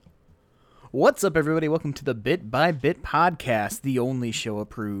What's up, everybody? Welcome to the Bit by Bit podcast, the only show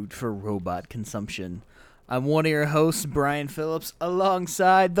approved for robot consumption. I'm one of your hosts, Brian Phillips,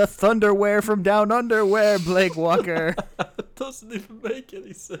 alongside the Thunderwear from Down Underwear, Blake Walker. It doesn't even make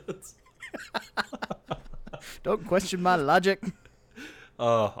any sense. Don't question my logic.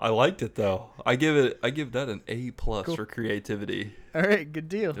 I liked it though. I give that an A+ Cool. for creativity. All right, good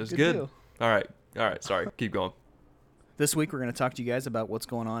deal. It was good. Deal. All right. Sorry. Keep going. This week, we're going to talk to you guys about what's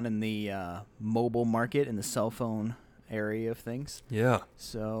going on in the mobile market and the cell phone area of things. Yeah.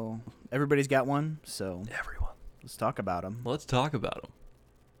 So, everybody's got one, so Everyone. let's talk about them. Let's talk about them.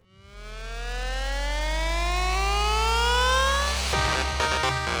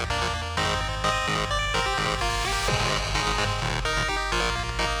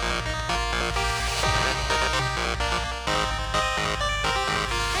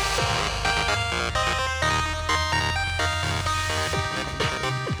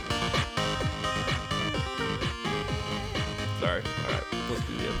 Sorry. All right. Let's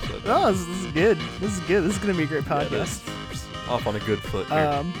do the episode. Oh, this is good. This is good. This is going to be a great Yeah, podcast. off on a good foot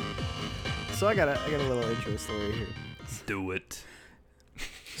here. So I got a little intro story here. Do it.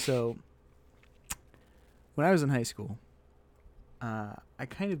 So when I was in high school, I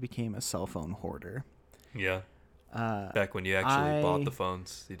kind of became a cell phone hoarder. Yeah. Uh, Back when you actually bought the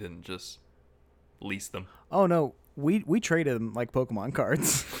phones, you didn't just lease them. oh no, we traded them like Pokemon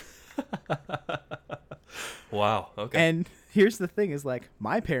cards. Wow. Okay. And here's the thing: is like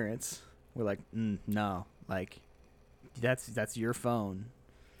my parents were like, no, like that's your phone.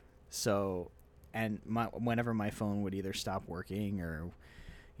 So, and whenever my phone would either stop working or,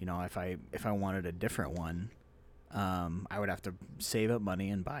 you know, if I wanted a different one, I would have to save up money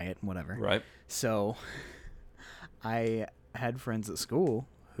and buy it, whatever. Right. So, I had friends at school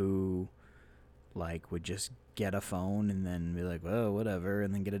who, like, would just get a phone and then be like, well, whatever,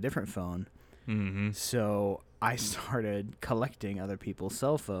 and then get a different phone. Mm-hmm. So I started collecting other people's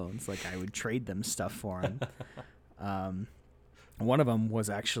cell phones. Like, I would trade them stuff for them. One of them was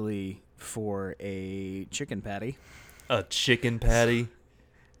actually for a chicken patty. A chicken patty?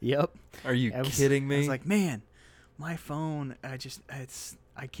 Yep. Are you kidding me? I was like, man, my phone, I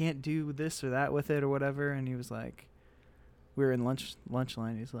can't do this or that with it or whatever. And he was like, we were in lunch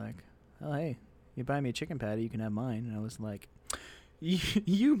line. He's like, oh, hey, you buy me a chicken patty, you can have mine. And I was like,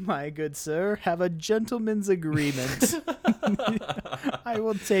 you, my good sir, have a gentleman's agreement. I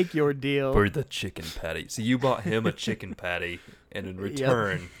will take your deal. For the chicken patty. So you bought him a chicken patty, and in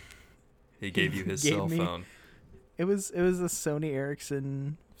return, he gave you his cell phone. It was a Sony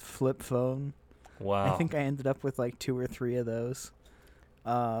Ericsson flip phone. Wow. I think I ended up with like 2 or 3 of those.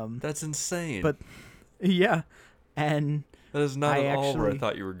 That's insane. But yeah, and that is not at all where I actually-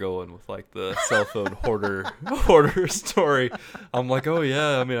 thought you were going with like the cell phone hoarder story. I'm like, oh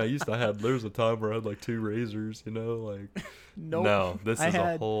yeah, I mean, there was a time where I had like 2 razors, you know, like. nope. No, this I is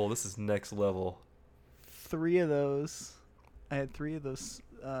had this is next level. 3 of those. I had 3 of those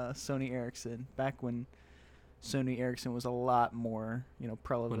Sony Ericsson back when Sony Ericsson was a lot more, you know,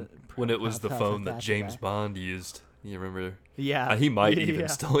 prevalent. When it was the phone that James Bond used. You remember? Yeah. He might even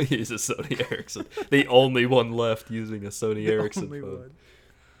still use a Sony Ericsson. The only one left using a Sony Ericsson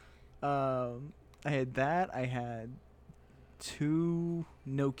phone. I had that. I had 2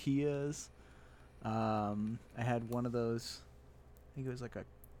 Nokias. I had one of those. I think it was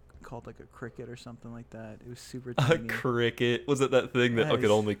called a Cricket or something like that. It was super A tiny. Cricket? Was it that thing that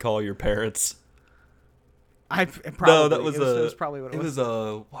could only call your parents? No, that was it was probably what it was. It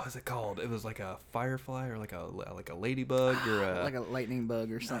was what was it called? It was like a firefly or like a ladybug or like a lightning bug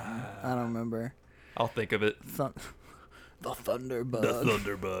or something. I don't remember. I'll think of it. The Thunderbug. The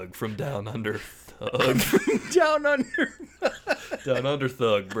Thunderbug from Down Under Thug. Down Under. Down Under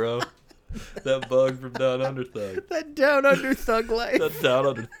Thug, bro. That bug from Down Under Thug. That Down Under Thug life. That Down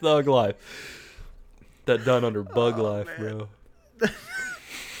Under Thug life. That Down Under Bug life, man. bro.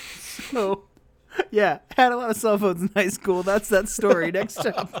 So, yeah, had a lot of cell phones in high school. That's that story. Next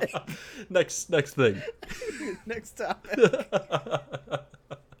topic. Next thing. Next topic.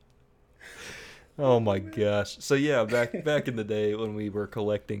 Oh my gosh. So yeah, back in the day when we were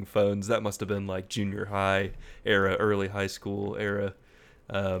collecting phones, that must have been like junior high era, early high school era.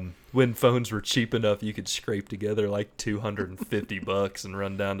 When phones were cheap enough, you could scrape together like $250 and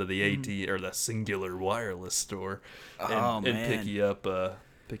run down to the AT or the Singular Wireless store and pick you up a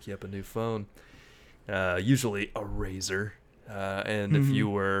new phone. Usually a Razor. And if you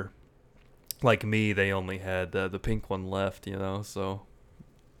were like me, they only had the pink one left, you know, so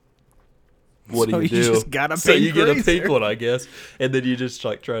what do you do? Just got a so pink you get a pink razor. one, I guess, and then you just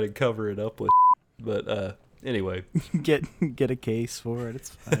like try to cover it up with. But Anyway, get a case for it. It's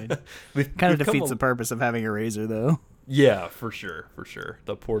fine. we've Kind of we've come defeats the purpose of having a razor, though. Yeah, for sure.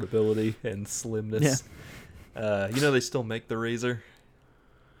 The portability and slimness. They still make the razor.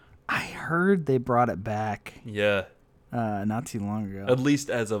 I heard they brought it back. Yeah. Not too long ago. At least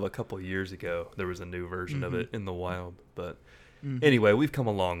as of a couple years ago, there was a new version of it in the wild. But Mhm. anyway, we've come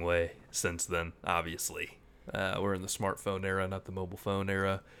a long way since then, obviously. We're in the smartphone era, not the mobile phone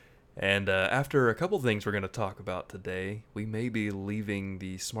era. And after a couple things we're going to talk about today, we may be leaving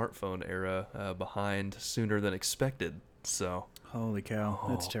the smartphone era behind sooner than expected. So, Holy cow,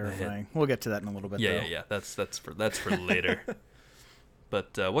 that's Oh, terrifying. man. We'll get to that in a little bit. though. yeah. That's for later.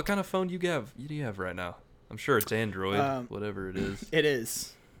 But what kind of phone do you have right now? I'm sure it's Android, whatever it is. It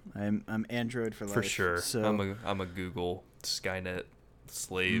is. I'm Android for life. For sure. So I'm a Google Skynet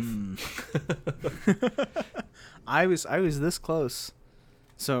slave. I was this close.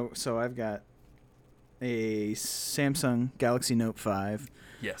 So I've got a Samsung Galaxy Note 5.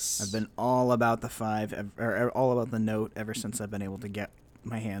 Yes. I've been all about the 5 or all about the Note ever since I've been able to get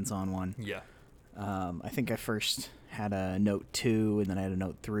my hands on one. Yeah. I think I first had a Note 2 and then I had a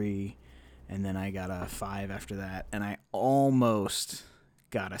Note 3 and then I got a 5 after that and I almost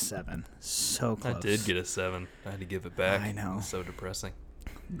got a 7. So close. I did get a 7. I had to give it back. I know. It was so depressing.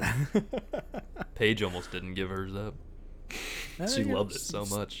 Paige almost didn't give hers up. She loved it so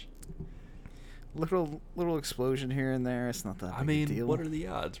much. Little explosion here and there. It's not that big a deal. What are the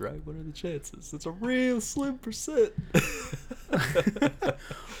odds, right? What are the chances? It's a real slim percent.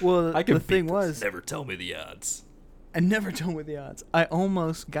 Well, the thing was, never tell me the odds. I never told me the odds. I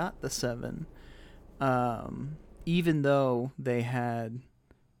almost got the 7, even though they had,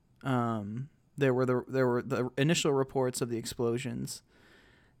 there were the initial reports of the explosions,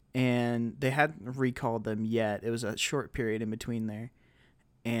 and they hadn't recalled them yet. It was a short period in between there,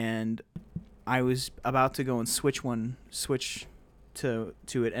 and I was about to go and switch to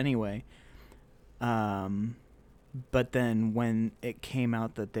it anyway. But then when it came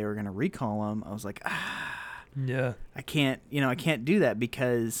out that they were going to recall them, I was like, Yeah. I can't do that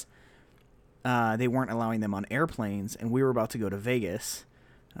because they weren't allowing them on airplanes, and we were about to go to Vegas.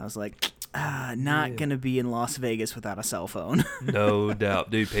 I was like, not going to be in Las Vegas without a cell phone. No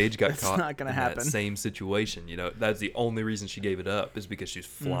doubt. Dude, Paige got caught not gonna in happen. that same situation. That's the only reason she gave it up is because she was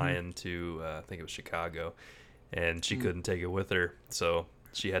flying to, I think it was Chicago, and she couldn't take it with her. So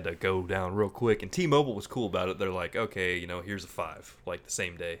she had to go down real quick. And T-Mobile was cool about it. They're like, okay, here's a 5, like the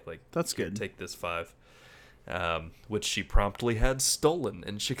same day. Like, That's here, good. Take this 5. Which she promptly had stolen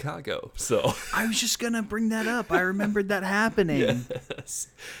in Chicago. So I was just going to bring that up. I remembered that happening. Yes.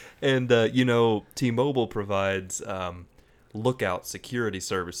 And, T-Mobile provides lookout security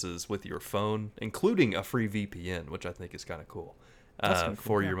services with your phone, including a free VPN, which I think is kind of cool, That's kinda cool,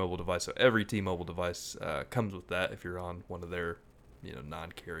 for yeah. your mobile device. So every T-Mobile device comes with that if you're on one of their,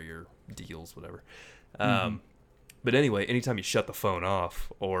 non-carrier deals, whatever. But anyway, anytime you shut the phone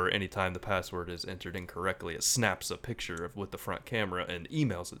off or anytime the password is entered incorrectly, it snaps a picture with the front camera and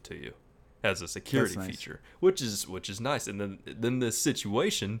emails it to you as a security That's nice. feature, which is nice. And then this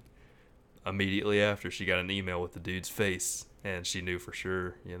situation, immediately after, she got an email with the dude's face, and she knew for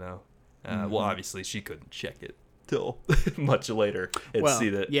sure, Well, obviously, she couldn't check it till much later and see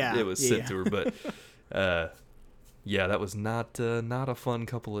that it was sent to her. But that was not a fun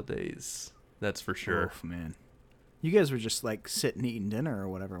couple of days. That's for sure. Oof, man. You guys were just like sitting eating dinner or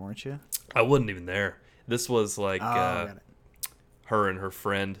whatever, weren't you? I wasn't even there. This was like got it. her and her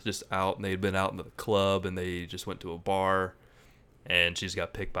friend just out, and they'd been out in the club, and they just went to a bar, and she just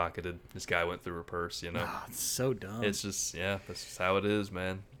got pickpocketed. This guy went through her purse, Oh, it's so dumb. It's just, that's just how it is,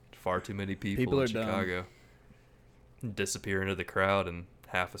 man. Far too many people People in are dumb. Chicago. Disappear into the crowd in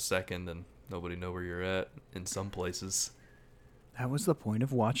half a second, and nobody know where you're at in some places. That was the point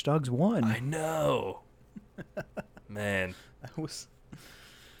of Watch Dogs 1. I know. Man. That was...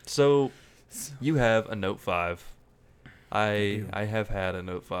 So, you have a Note 5. I do. have had a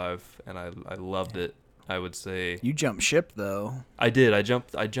Note 5, and I loved it. I would say You jumped ship, though. I did. I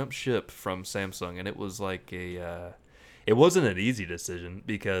jumped ship from Samsung, and it was like it wasn't an easy decision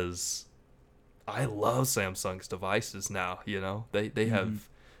because I love Samsung's devices now. They have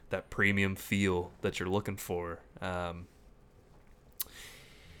that premium feel that you're looking for.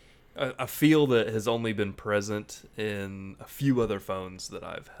 A feel that has only been present in a few other phones that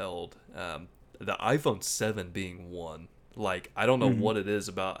I've held. The iPhone 7 being one. Like, I don't know what it is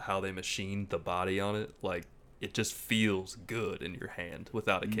about how they machined the body on it. Like, it just feels good in your hand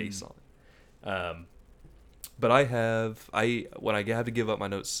without a case on it. But when I had to give up my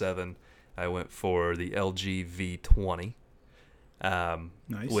Note 7, I went for the LG V20.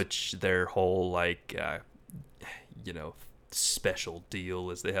 Nice. Which their whole, you know, special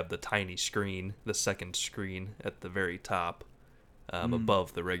deal is they have the tiny screen, the second screen at the very top,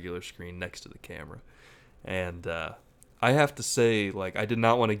 above the regular screen next to the camera. And I have to say, like, I did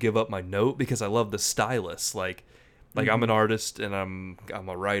not want to give up my Note because I love the stylus. Like I'm an artist and I'm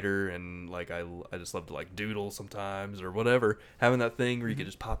a writer, and like I just love to like doodle sometimes or whatever. Having that thing where you could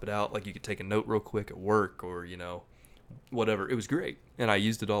just pop it out, like you could take a note real quick at work or, you know, whatever. It was great, and I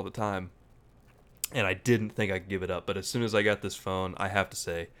used it all the time. And I didn't think I could give it up, but as soon as I got this phone, I have to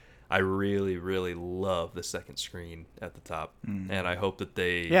say, I really, really love the second screen at the top, and I hope that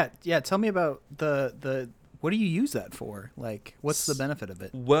they. Yeah. Tell me about the. What do you use that for? Like, what's the benefit of it?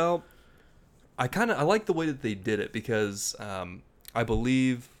 Well, I like the way that they did it because I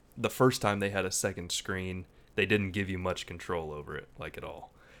believe the first time they had a second screen, they didn't give you much control over it, like at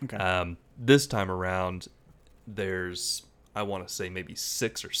all. Okay. This time around, there's, I want to say, maybe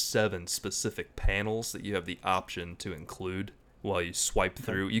 6 or 7 specific panels that you have the option to include while you swipe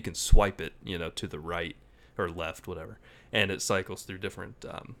through. You can swipe it, you know, to the right or left, whatever, and it cycles through different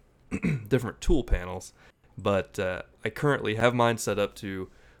different tool panels. But I currently have mine set up to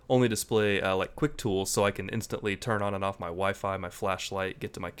only display like quick tools, so I can instantly turn on and off my Wi-Fi, my flashlight,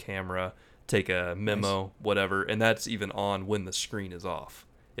 get to my camera, take a memo, whatever, and that's even on when the screen is off.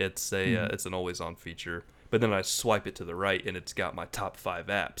 It's it's an always on feature. But then I swipe it to the right, and it's got my top 5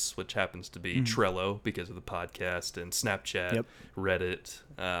 apps, which happens to be Trello because of the podcast, and Snapchat, Reddit,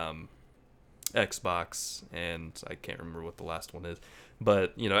 Xbox, and I can't remember what the last one is.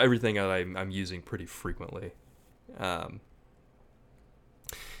 But, you know, everything that I'm using pretty frequently.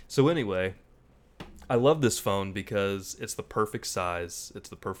 So anyway, I love this phone because it's the perfect size, it's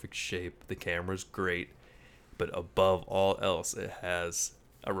the perfect shape, the camera's great, but above all else, it has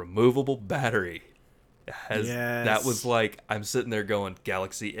a removable battery. That was like, I'm sitting there going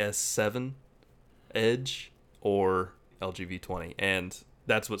Galaxy S7 Edge or LG V20, and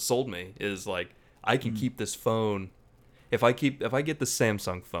that's what sold me, is like, I can keep this phone. If I get the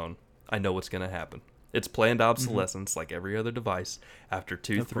Samsung phone, I know what's going to happen. It's planned obsolescence like every other device after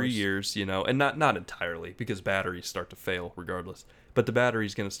 2-3 years, you know, and not entirely, because batteries start to fail regardless, but the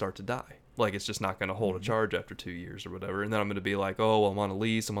battery's going to start to die. Like, it's just not going to hold a charge after 2 years or whatever. And then I'm going to be like, oh, well, I'm on a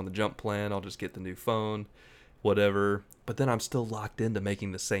lease, I'm on the jump plan, I'll just get the new phone, whatever. But then I'm still locked into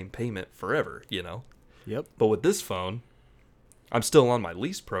making the same payment forever, you know? Yep. But with this phone, I'm still on my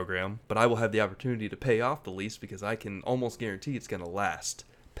lease program, but I will have the opportunity to pay off the lease because I can almost guarantee it's going to last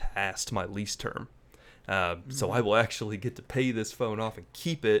past my lease term. So I will actually get to pay this phone off and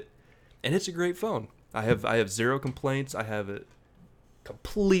keep it, and it's a great phone. I have zero complaints. I have it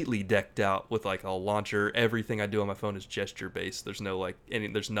completely decked out with like a launcher. Everything I do on my phone is gesture based. There's no like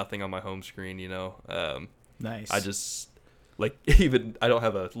there's nothing on my home screen, you know. Nice. I just like, even I don't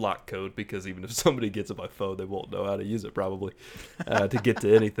have a lock code because even if somebody gets on my phone, they won't know how to use it probably to get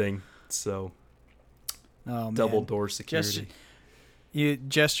to anything. So double door security.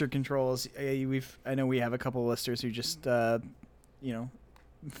 Gesture controls. I know we have a couple of listeners who just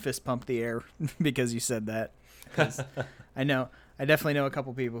fist pump the air because you said that. 'Cause I definitely know a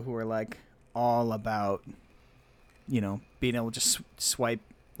couple people who are like all about, you know, being able to just swipe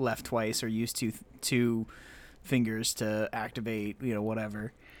left twice or use two fingers to activate, you know,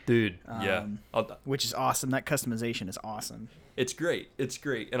 whatever. Dude, yeah. Which is awesome. That customization is awesome. It's great. It's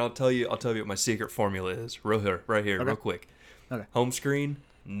great. And I'll tell you what my secret formula is. Right here, okay. Real quick. Okay. Home screen,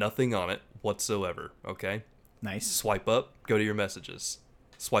 nothing on it whatsoever, okay? Nice. Swipe up, go to your messages.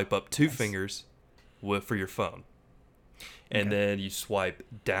 Swipe up 2 fingers for your phone. And then you swipe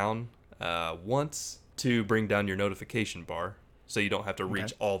down once to bring down your notification bar, so you don't have to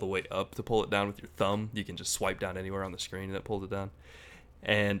reach all the way up to pull it down with your thumb. You can just swipe down anywhere on the screen and it pulls it down.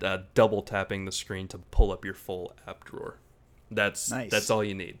 And double tapping the screen to pull up your full app drawer. That's all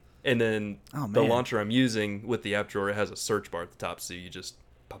you need. And then the launcher I'm using with the app drawer, it has a search bar at the top, so you just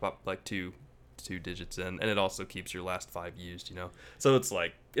pop up like two digits in, and it also keeps your last 5 used, you know. So it's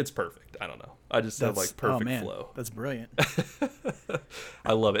like, it's perfect. I don't know. I just have like perfect flow. That's brilliant.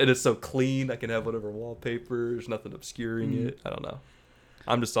 I love it. And it's so clean. I can have whatever wallpaper. There's nothing obscuring it. I don't know.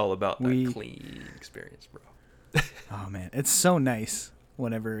 I'm just all about that clean experience, bro. Oh man, it's so nice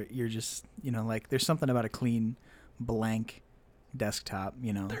whenever you're just, you know, like, there's something about a clean blank desktop,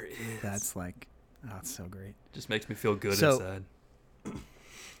 you know. There is. That's like, oh, it's so great. Just makes me feel good inside.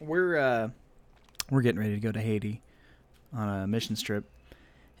 We're getting ready to go to Haiti on a mission trip.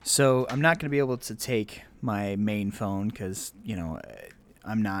 So I'm not going to be able to take my main phone because, you know,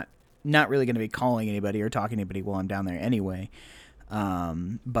 I'm not really going to be calling anybody or talking to anybody while I'm down there anyway.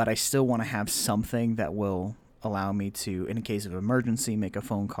 But I still want to have something that will allow me to, in case of emergency, make a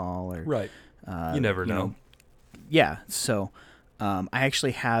phone call or You never know. Yeah. So I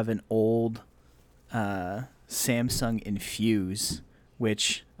actually have an old Samsung Infuse,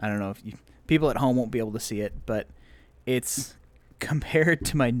 which I don't know if people at home won't be able to see it, but it's compared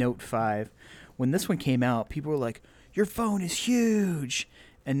to my Note 5. When this one came out, people were like, "Your phone is huge,"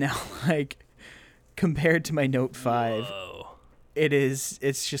 and now like compared to my Note 5, Whoa.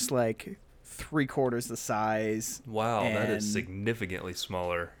 it's just like 3/4 the size. Wow, that is significantly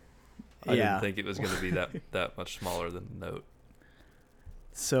smaller. I Yeah. didn't think it was going to be that much smaller than the Note.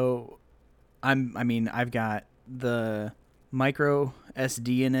 So I've got the micro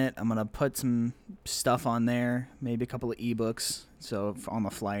SD in it. I'm going to put some stuff on there, maybe a couple of ebooks, so on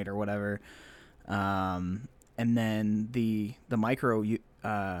the flight or whatever. And then the micro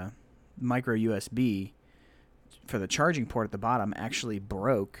USB for the charging port at the bottom actually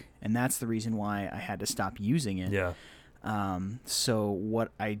broke, and that's the reason why I had to stop using it. Yeah. So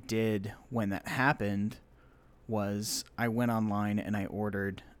what I did when that happened was I went online and I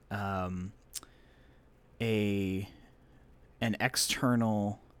ordered an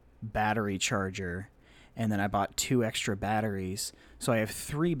external battery charger, and then I bought 2 extra batteries. So I have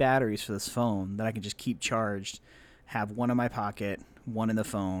 3 batteries for this phone that I can just keep charged, have one in my pocket, one in the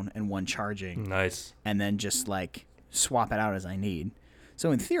phone, and one charging. Nice. And then just like swap it out as I need.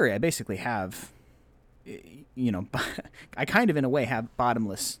 So in theory, I basically have, I kind of in a way have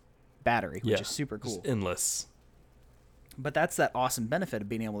bottomless battery, which is super cool. Just endless. But that's that awesome benefit of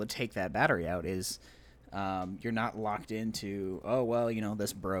being able to take that battery out is you're not locked into, oh, well,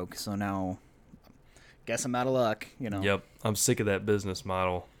 this broke, so now guess I'm out of luck, Yep. I'm sick of that business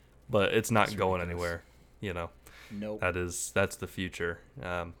model, but it's not going anywhere, Nope. That's the future.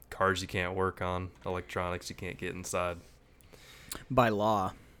 Cars you can't work on, electronics you can't get inside. By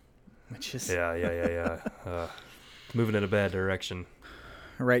law, which is Yeah. Moving in a bad direction.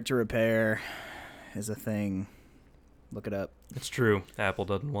 right to repair is a thing. Look it up. It's true. Apple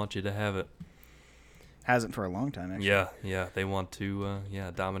doesn't want you to have it. Hasn't for a long time, actually. Yeah. They want to,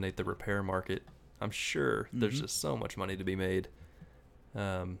 dominate the repair market. I'm sure there's just so much money to be made.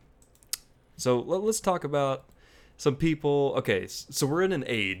 So let's talk about some people. Okay, so we're in an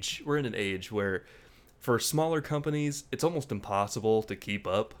age where for smaller companies, it's almost impossible to keep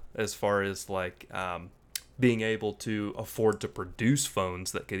up as far as being able to afford to produce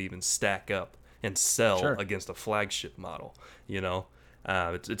phones that could even stack up and sell against a flagship model.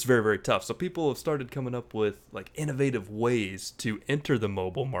 It's very, very tough. So people have started coming up with innovative ways to enter the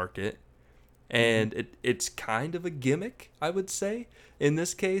mobile market. And it's kind of a gimmick, I would say. In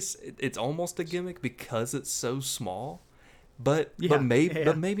this case, it's almost a gimmick because it's so small. But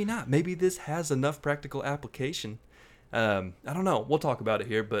maybe not. Maybe this has enough practical application. I don't know. We'll talk about it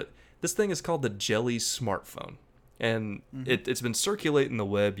here. But this thing is called the Jelly smartphone. And it's been circulating the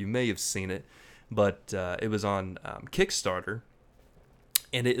web. You may have seen it. But it was on Kickstarter.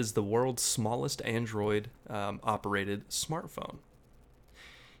 And it is the world's smallest Android operated smartphone.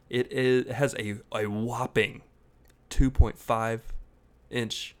 It has a whopping 2.5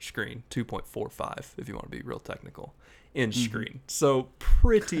 inch screen, 2.45 if you want to be real technical, inch screen. So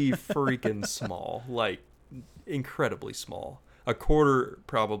pretty freaking small, incredibly small. A quarter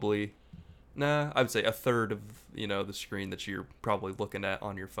probably, I would say a third of the screen that you're probably looking at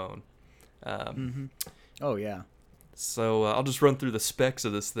on your phone. Oh yeah. So I'll just run through the specs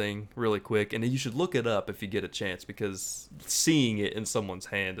of this thing really quick, and you should look it up if you get a chance, because seeing it in someone's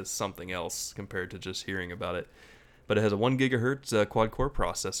hand is something else compared to just hearing about it. But it has a 1 gigahertz quad-core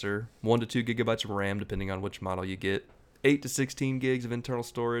processor, 1 to 2 gigabytes of RAM, depending on which model you get, 8 to 16 gigs of internal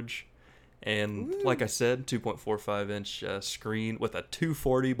storage, and like I said, 2.45-inch screen with a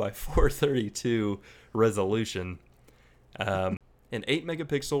 240 by 432 resolution, an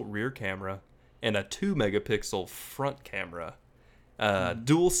 8-megapixel rear camera, and a 2-megapixel front camera,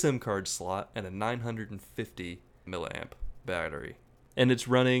 dual SIM card slot, and a 950 milliamp battery. And it's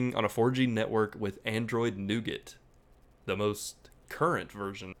running on a 4G network with Android Nougat, the most current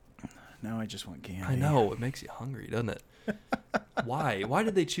version. Now I just want candy. I know, it makes you hungry, doesn't it? Why? Why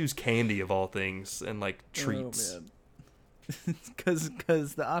did they choose candy of all things and treats? Oh, man.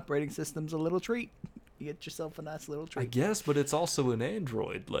 Because the operating system's a little treat. You get yourself a nice little treat. I guess, but it's also an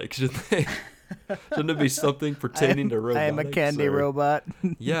Android. Shouldn't it be something pertaining to robotics? I am a candy robot.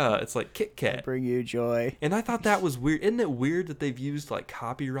 Yeah, it's like Kit Kat. I bring you joy. And I thought that was weird. Isn't it weird that they've used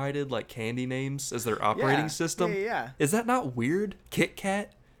copyrighted candy names as their operating system? Yeah. Is that not weird? Kit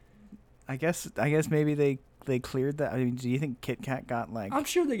Kat? I guess maybe they cleared that. I mean, do you think Kit Kat got I'm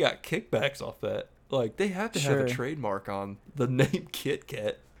sure they got kickbacks off that. They have to have a trademark on the name Kit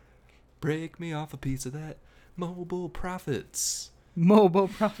Kat. Break me off a piece of that. Mobile profits.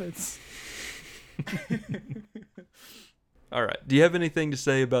 All right. Do you have anything to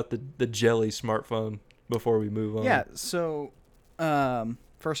say about the Jelly smartphone before we move on? Yeah. So,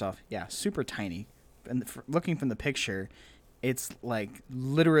 first off, yeah, super tiny. And looking from the picture, it's like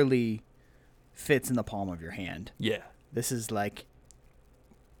literally fits in the palm of your hand. Yeah. This is like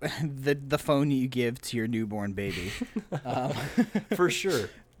the phone you give to your newborn baby. For sure.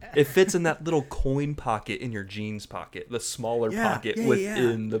 It fits in that little coin pocket in your jeans pocket, the smaller pocket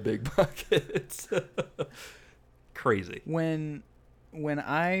within the big pocket. It's crazy. When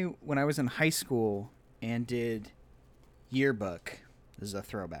I was in high school and did yearbook, this is a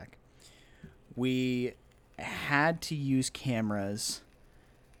throwback. We had to use cameras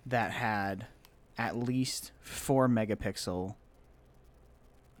that had at least 4 megapixel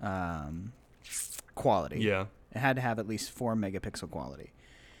quality. Yeah. It had to have at least 4 megapixel quality.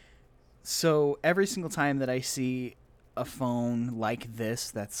 So every single time that I see a phone like this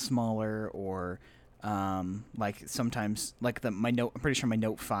that's smaller, or like sometimes like my Note, I'm pretty sure my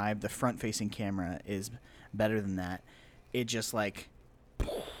Note 5, the front-facing camera is better than that. It just like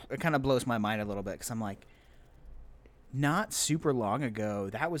it kind of blows my mind a little bit, because I'm like, not super long ago,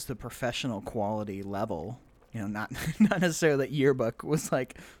 that was the professional quality level. You know, not necessarily that yearbook was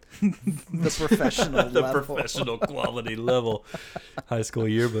like the professional the level. professional quality level high school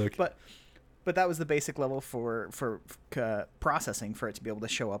yearbook. But that was the basic level for processing, for it to be able to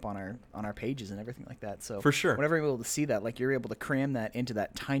show up on our pages and everything like that. So for sure, whenever you're able to see that, like you're able to cram that into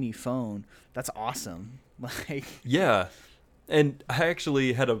that tiny phone, that's awesome. Like, yeah. And I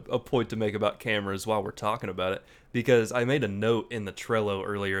actually had a point to make about cameras while we're talking about it, because I made a note in the Trello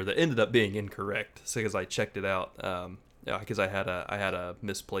earlier that ended up being incorrect, because I checked it out, because I had a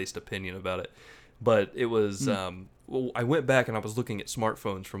misplaced opinion about it. But it was well, I went back and I was looking at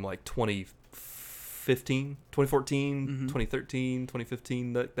smartphones from like 2014, 2013,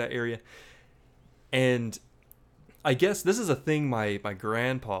 2015, that area. And I guess this is a thing my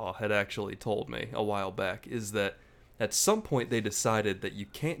grandpa had actually told me a while back, is that at some point they decided that you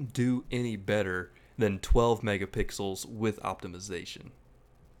can't do any better than 12 megapixels with optimization.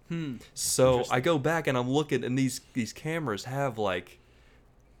 So I go back and I'm looking, and these cameras have like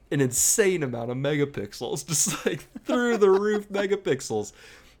an insane amount of megapixels, just like through the roof megapixels.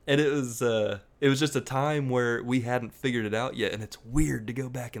 And it was just a time where we hadn't figured it out yet, and it's weird to go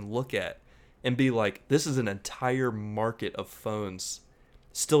back and look at and be like, this is an entire market of phones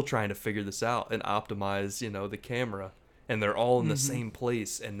still trying to figure this out and optimize, the camera, and they're all in the same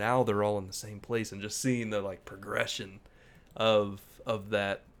place, and now they're all in the same place, and just seeing the like progression of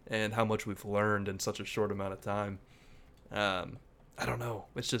that and how much we've learned in such a short amount of time. I don't know.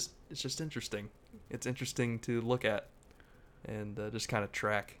 It's just interesting. It's interesting to look at and just kind of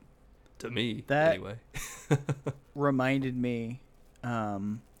track, to me, that anyway. reminded me,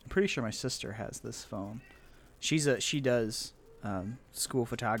 I'm pretty sure my sister has this phone. She does school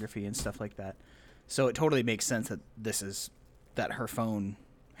photography and stuff like that, so it totally makes sense that her phone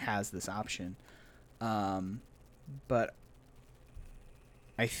has this option. But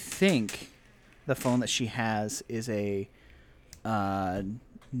I think the phone that she has is a Nokia.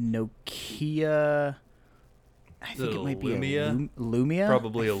 I think it might be Lumia? a Lumia.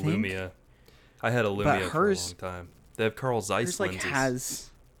 Probably a Lumia. I had a Lumia for a long time. They have Carl Zeiss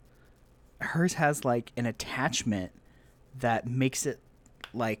lenses. Hers has like an attachment that makes it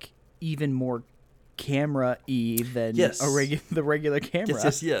like even more camera-y than the regular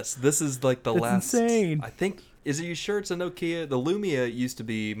camera. Yes. This is like the last. Insane. I think. Are you sure it's a Nokia? The Lumia used to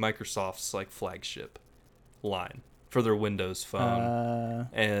be Microsoft's like flagship line for their Windows phone,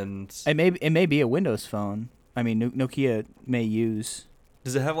 and it may be a Windows phone. I mean, Nokia may use.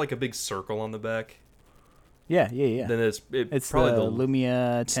 Does it have like a big circle on the back? Yeah. Then it's probably the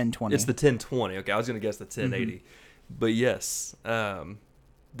Lumia 1020. It's the 1020. Okay, I was gonna guess the 1080, but yes,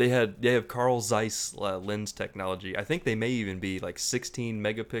 they have Carl Zeiss lens technology. I think they may even be like 16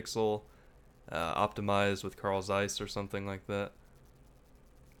 megapixel optimized with Carl Zeiss or something like that.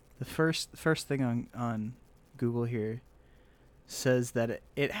 The first thing on Google here says that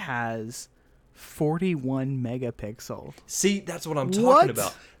it has 41 megapixel. See, that's what I'm talking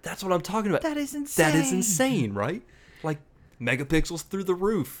about. That's what I'm talking about. That is insane. That is insane, right? Like megapixels through the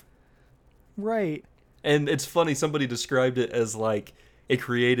roof. Right. And it's funny, somebody described it as like it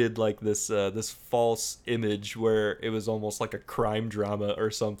created like this false image where it was almost like a crime drama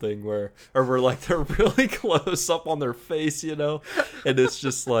or something, where like they're really close up on their face, and it's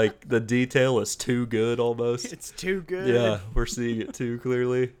just like the detail is too good almost. It's too good. Yeah, we're seeing it too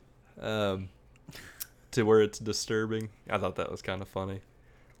clearly. To where it's disturbing. I thought that was kind of funny.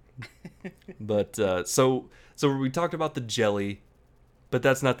 But so we talked about the Jelly. But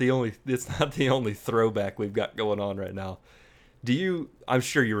that's not the only. It's not the only throwback we've got going on right now. Do you? I'm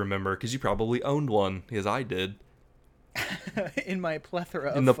sure you remember because you probably owned one, because I did. In my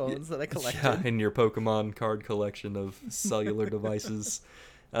plethora In of phones that I collected. Yeah, in your Pokemon card collection of cellular devices.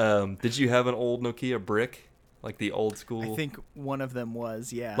 Did you have an old Nokia brick, like the old school? I think one of them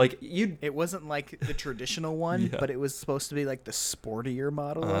was, yeah. Like you. It wasn't like the traditional one, Yeah. but it was supposed to be like the sportier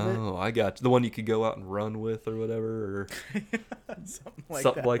model of it. Oh, I got you. The one you could go out and run with or whatever, or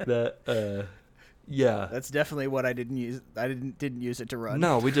Something like that. Yeah. That's definitely what I didn't use. I didn't use it to run.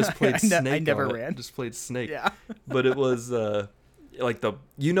 No, we just played Snake. I never on it. ran. Just played Snake. Yeah. But it was like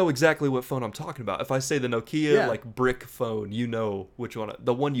you know exactly what phone I'm talking about. If I say the Nokia like brick phone, you know which one.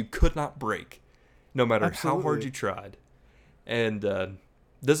 The one you could not break, no matter how hard Absolutely. you tried. And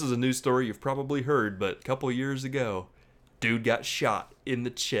this is a news story you've probably heard, but a couple years ago, dude got shot in the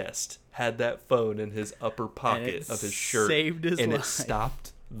chest. Had that phone in his upper pocket of his shirt, saved his and life. it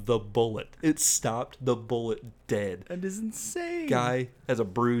stopped the bullet. It stopped the bullet dead. That is insane. Guy has a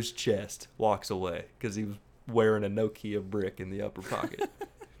bruised chest, walks away because he was wearing a Nokia brick in the upper pocket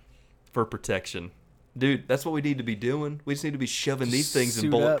for protection. Dude, that's what we need to be doing. We just need to be shoving these things in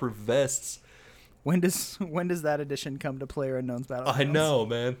Suit bulletproof vests. When does that edition come to PlayerUnknown's Battlegrounds? I know,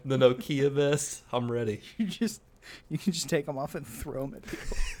 man. The Nokia vest. I'm ready. You can just take them off and throw them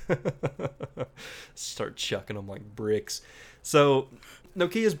at people. Start chucking them like bricks. So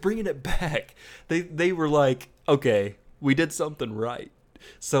Nokia's bringing it back. They were like, okay, we did something right,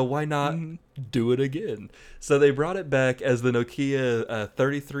 so why not do it again? So they brought it back as the Nokia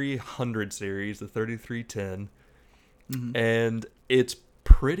 3300 series, the 3310, and it's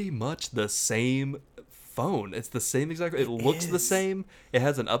pretty much the same phone. It's the same exact. It looks the same. It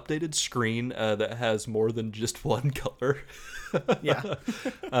has an updated screen that has more than just one color. Yeah.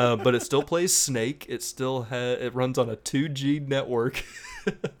 But it still plays Snake. It still it runs on a 2G network.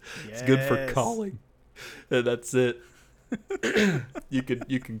 It's good for Yes. calling. And that's it. You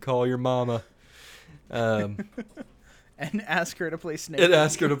can call your mama. And ask her to play Snake. And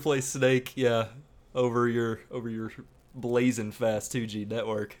ask her to play Snake. Yeah, over your blazing fast 2G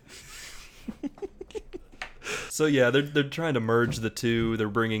network. So yeah, they're trying to merge the two. They're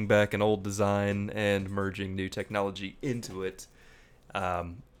bringing back an old design and merging new technology into it,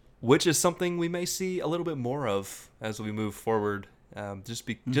 which is something we may see a little bit more of as we move forward.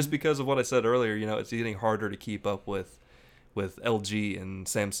 Just because of what I said earlier, you know, it's getting harder to keep up with LG and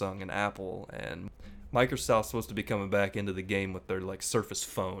Samsung and Apple, and Microsoft's supposed to be coming back into the game with their like Surface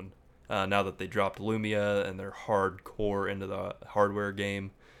phone now that they dropped Lumia and they're hardcore into the hardware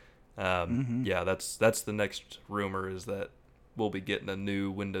game. Yeah, that's the next rumor, is that we'll be getting a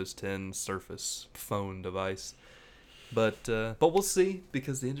new Windows 10 Surface phone device. But we'll see,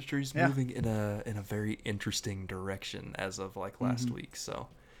 because the industry's moving in a very interesting direction as of like last week. So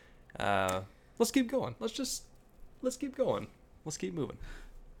let's keep going. Let's keep going. Let's keep moving.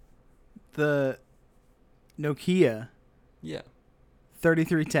 The Nokia Yeah.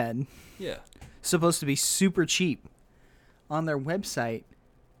 3310, Yeah. supposed to be super cheap. On their website,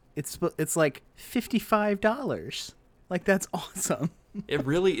 it's like $55. Like, that's awesome. It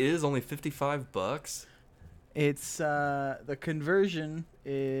really is only $55. It's the conversion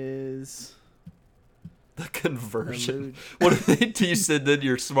is The conversion. What if you send in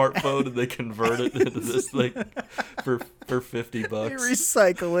your smartphone and they convert it into this thing for $50? They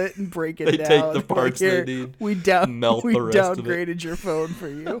recycle it and break it They down. take the parts Like, they here, need, We melt the rest of it. downgraded your phone for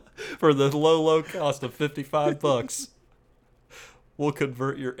you. For the low cost of $55. We'll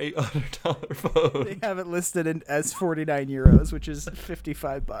convert your $800 phone. They have it listed as 49 euros, which is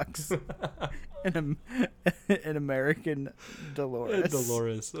 $55. An American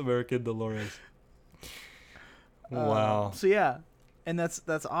Dolores. American Dolores. Wow. So yeah, and that's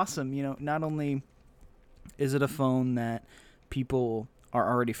awesome. You know, not only is it a phone that people are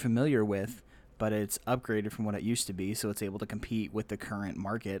already familiar with, but it's upgraded from what it used to be, so it's able to compete with the current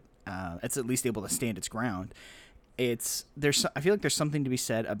market. It's at least able to stand its ground. I feel like there's something to be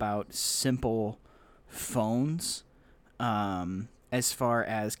said about simple phones, as far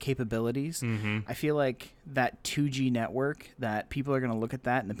as capabilities. I feel like that 2G network, that people are going to look at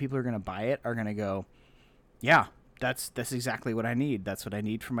that, and the people who are going to buy it are going to go, yeah, that's exactly what I need. That's what I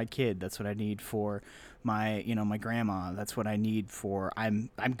need for my kid. That's what I need for my grandma. That's what I need for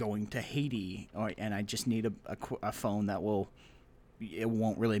I'm going to Haiti, and I just need a phone that it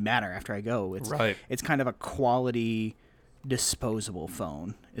won't really matter after I go. It's kind of a quality disposable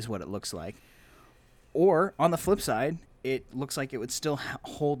phone is what it looks like. Or on the flip side, it looks like it would still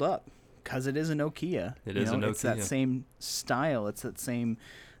hold up because it is a Nokia. It is a Nokia. It's that same style. It's that same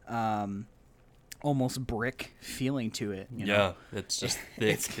almost brick feeling to it. You Yeah, know? it's just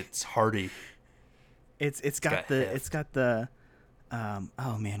thick. It's hardy. It's got the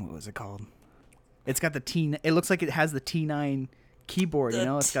oh man, what was it called? It's got the T. It looks like it has the T9 keyboard. You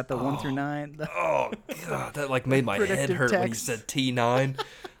know, it's got the 1 through 9. Oh god, that like made my head predictive hurt when you text. said T9.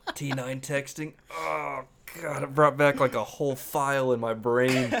 T9 texting. Oh god, it brought back like a whole file in my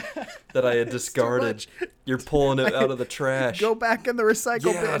brain that I had discarded. You're pulling it out of the trash. Go back in the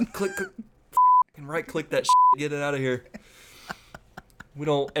recycle yeah, bin. click and right click that get it out of here. We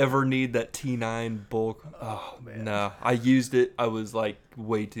don't ever need that T9 bulk. Oh man. no, I used it. I was like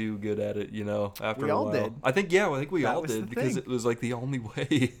way too good at it, you know. After We a all while, did. I think we That all was did the because thing. it was like the only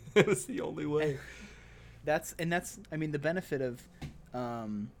way. It was the only way. That's I mean the benefit of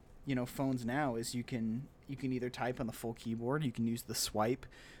phones now is you can either type on the full keyboard, you can use the swipe,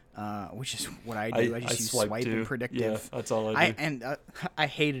 which is what I do. I just use swipe too. and predictive. Yeah, that's all I do. I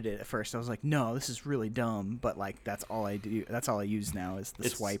hated it at first. I was like, no, this is really dumb, but like that's all I do. That's all I use now is the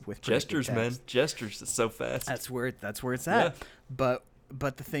It's swipe with predictive gestures, text. man. Gestures is so fast. That's where it's Yeah. at.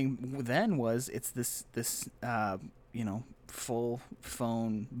 But the thing then was it's this full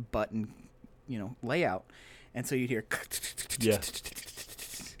phone button layout, and so you'd hear Yeah.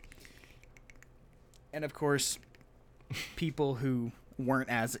 and of course people who weren't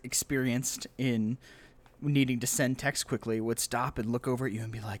as experienced in needing to send text quickly would stop and look over at you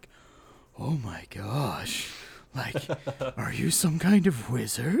and be like, oh my gosh, like are you some kind of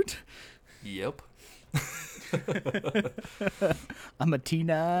wizard? Yep. I'm a T9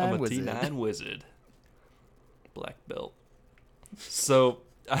 I'm a wizard. T9 wizard. Black belt. So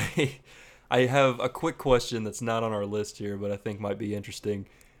I have a quick question that's not on our list here, but I think might be interesting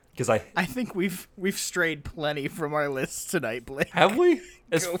because I think we've strayed plenty from our list tonight, Blake. have we?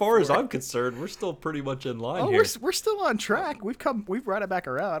 As Go far as for it. I'm concerned, we're still pretty much in line Oh, here. we're still on track. We've brought it back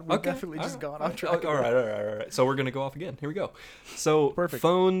around. We've definitely all just right, gone all off track. right, all right. So we're gonna go off again. Here we go. So Perfect.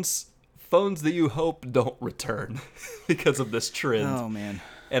 phones that you hope don't return because of this trend. Oh man.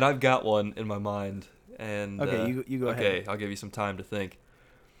 And I've got one in my mind. And Okay, you go ahead. Okay, I'll give you some time to think.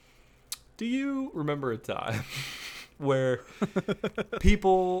 Do you remember a time where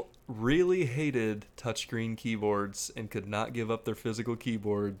people really hated touchscreen keyboards and could not give up their physical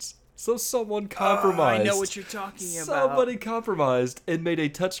keyboards? So someone compromised. I know what you're talking about. Somebody compromised and made a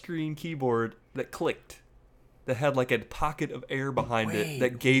touchscreen keyboard that clicked, that had like a pocket of air behind it,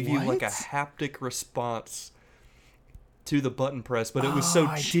 that Wait, gave you like a what? haptic response to the button press, but it was so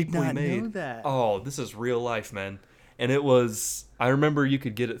I did cheaply not made. know that. Oh, this is real life, man. And it was, I remember you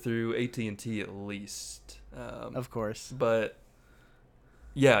could get it through AT&T at least. Of course. But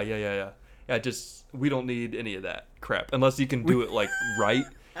yeah. Just, we don't need any of that crap unless you can do it like right.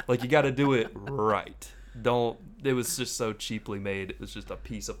 Like you got to do it right. It was just so cheaply made. It was just a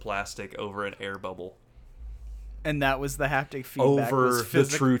piece of plastic over an air bubble. And that was the haptic feedback. Over was the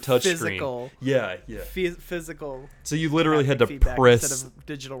true touchscreen. Physical. Yeah. Physical. So you literally had to feedback press. instead of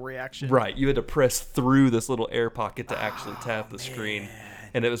digital reaction. Right, you had to press through this little air pocket to actually tap the screen,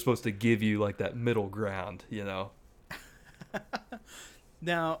 and it was supposed to give you like that middle ground, you know.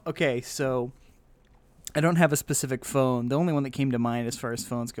 Now, okay, so I don't have a specific phone. The only one that came to mind as far as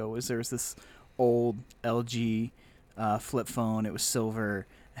phones go was there was this old LG flip phone. It was silver.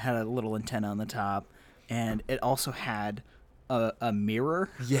 It had a little antenna on the top, and it also had a mirror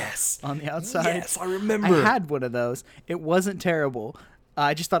Yes. on the outside. Yes, I remember. I had one of those. It wasn't terrible.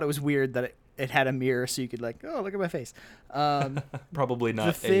 I just thought it was weird that it had a mirror so you could like, oh, look at my face. Probably not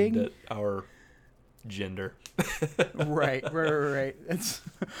the thing- aimed at our gender. right. It's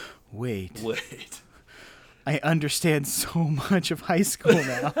wait. Wait. I understand so much of high school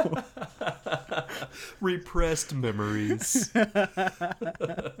now. Repressed memories.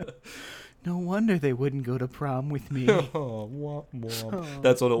 No wonder they wouldn't go to prom with me. Oh, womp womp.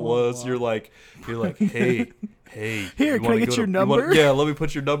 That's what it was. You're like, hey. Here, you can I wanna get go your to- number? Yeah, let me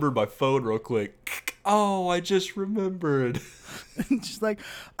put your number in my phone real quick. Oh, I just remembered. Just like,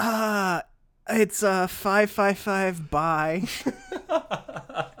 it's 555 bye.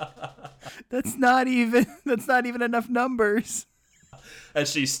 That's not even enough numbers.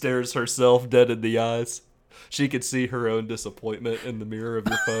 As she stares herself dead in the eyes, she could see her own disappointment in the mirror of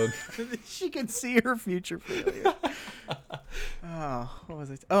your phone. She can see her future failure. Oh, what was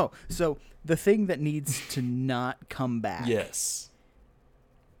it? Oh, so the thing that needs to not come back Yes.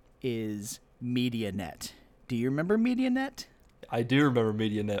 is MediaNet. Do you remember MediaNet? I do remember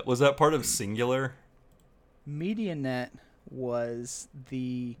MediaNet. Was that part of Singular? MediaNet was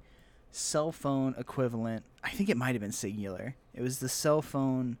the cell phone equivalent. I think it might have been Singular. It was the cell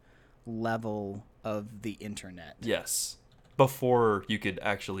phone level of the internet. Yes. before you could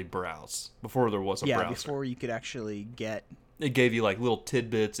actually browse, before there was a Yeah, browser. before you could actually get. It gave you like little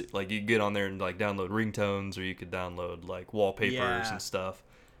tidbits, like you could get on there and like download ringtones, or you could download like wallpapers Yeah. and stuff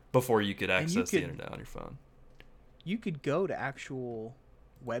before you could And you access the could- internet on your phone. You could go to actual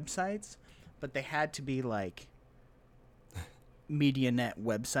websites, but they had to be like MediaNet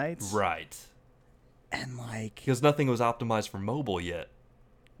websites. Right. And like Because nothing was optimized for mobile yet.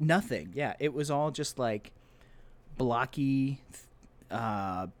 nothing. Yeah, it was all just like blocky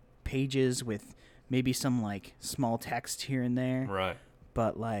pages with maybe some like small text here and there. Right.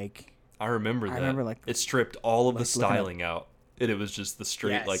 But like I remember that. like it stripped all of the like, looking up- styling out. And it was just the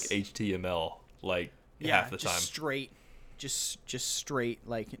straight like Yes. HTML like yeah, half the just time. straight, just straight,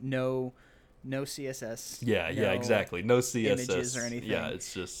 like no CSS. Yeah, no yeah, exactly. No CSS images or anything. Yeah,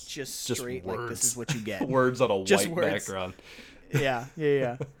 it's just straight. words. Like this is what you get. Words on a Just white words. background. Yeah.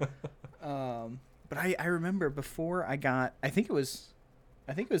 But I remember before I got, I think it was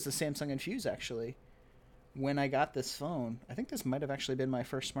the Samsung Infuse actually. When I got this phone, I think this might have actually been my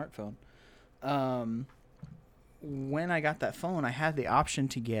first smartphone. When I got that phone, I had the option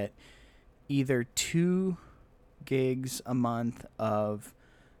to get either 2 gigs a month of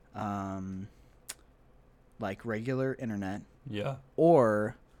like regular internet Yeah.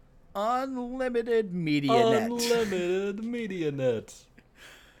 or unlimited MediaNet. Unlimited MediaNet.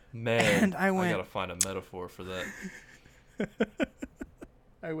 Man, And I went- gotta find a metaphor for that.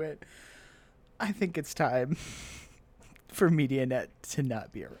 I went, I think it's time for MediaNet to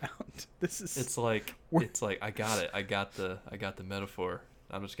not be around. This is It's like I got it. I got the metaphor.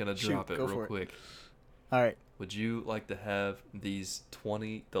 I'm just gonna Shoot, drop it go real for it. quick. all right. Would you like to have these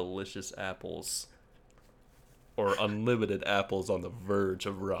 20 delicious apples or unlimited apples on the verge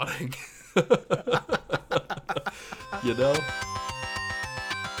of rotting? You know?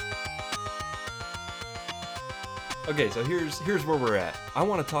 Okay, so here's where we're at. I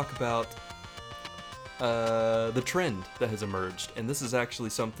want to talk about the trend that has emerged, and this is actually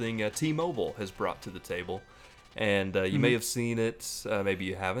something T-Mobile has brought to the table. And you may have seen it, maybe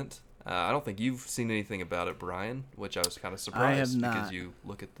you haven't. I don't think you've seen anything about it, Brian, which I was kind of surprised because not. you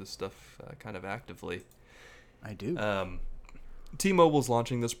look at this stuff kind of actively. I do. T-Mobile's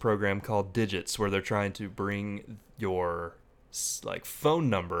launching this program called Digits, where they're trying to bring your like phone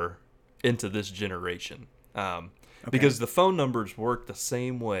number into this generation. Because the phone numbers work the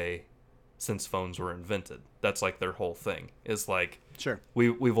same way since phones were invented. That's like their whole thing. It's like Sure.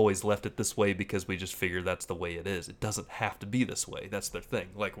 we've always left it this way because we just figure that's the way it is. It doesn't have to be this way. That's their thing.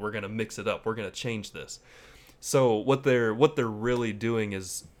 Like, we're gonna mix it up. We're gonna change this. So what they're really doing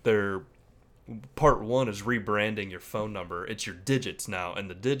is part one is rebranding your phone number. It's your digits now, and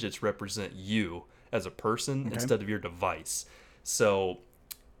the digits represent you as a person instead of your device. So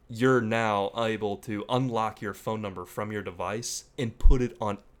you're now able to unlock your phone number from your device and put it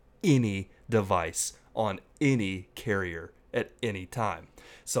on any device on any carrier at any time.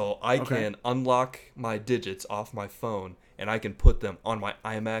 So I can unlock my digits off my phone and I can put them on my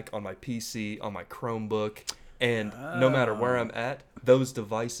iMac, on my PC, on my Chromebook, and no matter where I'm at, those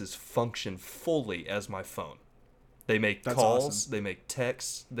devices function fully as my phone. They make calls, awesome. they make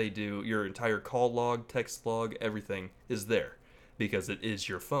texts, they do your entire call log, text log, everything is there because it is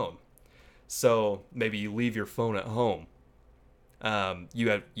your phone. So maybe you leave your phone at home.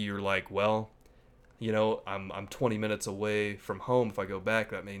 You're like, well, you know, I'm 20 minutes away from home. If I go back,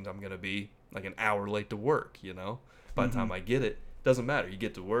 that means I'm going to be like an hour late to work, you know? By the time I get it, doesn't matter. You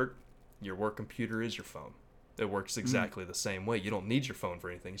get to work, your work computer is your phone. It works exactly the same way. You don't need your phone for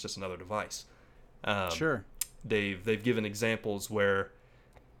anything. It's just another device. Sure. They've given examples where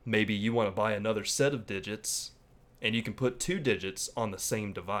maybe you want to buy another set of digits and you can put 2 digits on the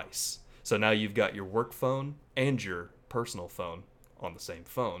same device. So now you've got your work phone and your personal phone on the same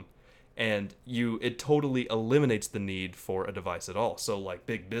phone. And it totally eliminates the need for a device at all. So like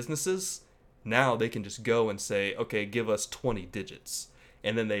big businesses, now they can just go and say, okay, give us 20 digits.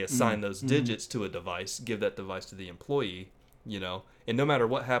 And then they assign those digits to a device, give that device to the employee, you know. And no matter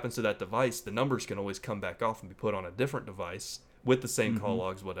what happens to that device, the numbers can always come back off and be put on a different device with the same call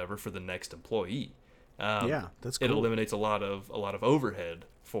logs, whatever, for the next employee. Yeah, that's It cool. eliminates a lot of overhead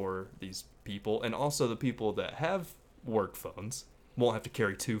for these people, and also the people that have work phones won't have to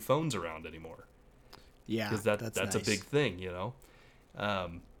carry 2 phones around anymore. Yeah, Because that's nice. a big thing, you know.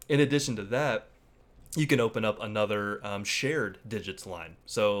 In addition to that, you can open up another shared digits line.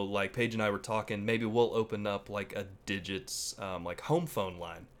 So like Paige and I were talking, maybe we'll open up like a digits like home phone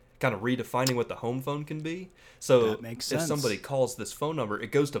line, kind of redefining what the home phone can be. So That makes if sense. somebody calls this phone number,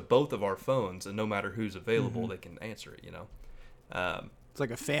 it goes to both of our phones, and no matter who's available, they can answer it, you know. It's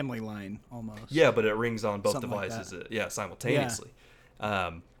like a family line almost. Yeah, but it rings on both Something like devices, simultaneously.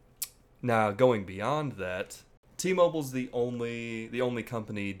 Now, going beyond that, T-Mobile's the only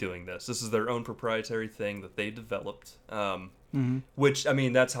company doing this. This is their own proprietary thing that they developed. Which, I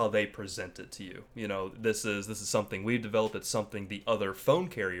mean, that's how they present it to you. You know, this is something we've developed. It's something the other phone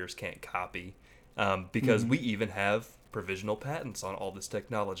carriers can't copy, because we even have provisional patents on all this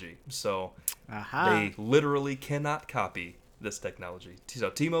technology. So they literally cannot copy this technology. So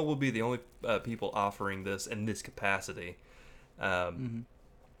T-Mobile will be the only people offering this in this capacity. And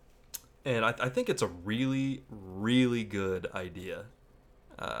I think it's a really, really good idea.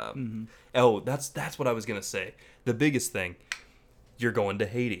 Oh, that's what I was going to say. The biggest thing, you're going to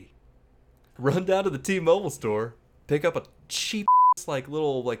Haiti. Run down to the T-Mobile store, pick up a cheap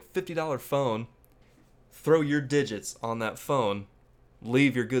little $50 phone, throw your digits on that phone,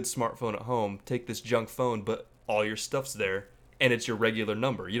 leave your good smartphone at home, take this junk phone, but all your stuff's there, and it's your regular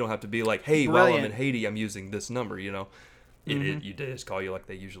number. You don't have to be like, hey, while I'm in Haiti, I'm using this number, you know. They just call you like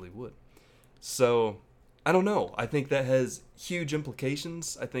they usually would. So, I don't know. I think that has huge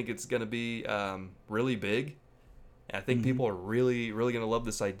implications. I think it's going to be really big. And I think people are really, really going to love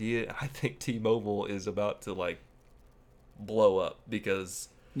this idea. I think T-Mobile is about to, blow up because,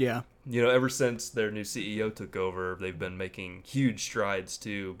 ever since their new CEO took over, they've been making huge strides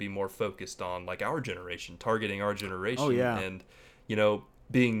to be more focused on, our generation, targeting our generation. And,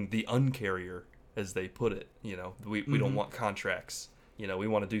 being the uncarrier, as they put it. We don't want contracts. We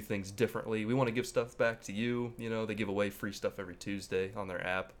want to do things differently. We want to give stuff back to you. They give away free stuff every Tuesday on their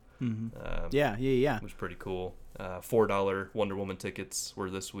app. It was pretty cool. $4 Wonder Woman tickets were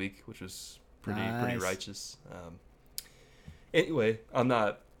this week, which was pretty righteous. Anyway,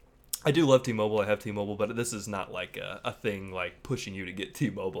 I do love T-Mobile. I have T-Mobile, but this is not a thing pushing you to get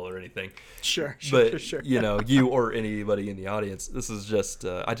T-Mobile or anything. Sure. You or anybody in the audience, this is just,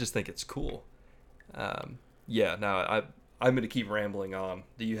 I just think it's cool. Now I'm going to keep rambling on.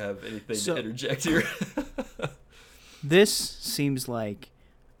 Do you have anything to interject here? This seems like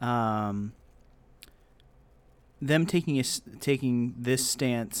them taking this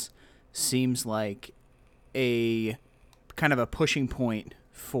stance seems like a kind of a pushing point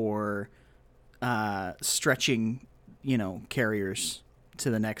for stretching, carriers to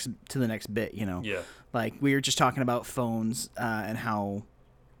the next bit, Yeah. Like we were just talking about phones and how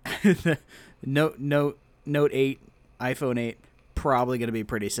Note 8, iPhone 8, probably going to be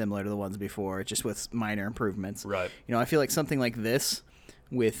pretty similar to the ones before, just with minor improvements. Right. I feel like something like this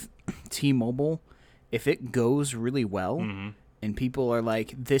with T-Mobile, if it goes really well and people are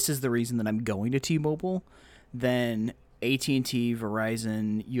like, this is the reason that I'm going to T-Mobile, then AT&T,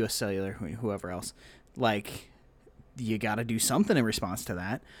 Verizon, US Cellular, whoever else, you got to do something in response to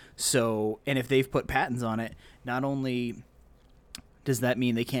that. So, and if they've put patents on it, not only does that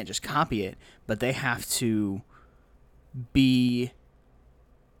mean they can't just copy it, but they have to be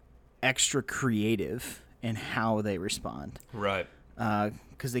extra creative in how they respond. Right.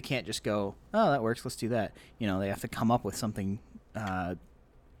 Because they can't just go, oh, that works, let's do that. They have to come up with something,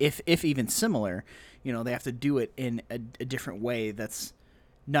 if even similar, they have to do it in a different way that's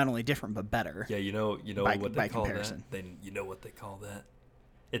not only different but better. Yeah, what they call comparison. That? You know what they call that?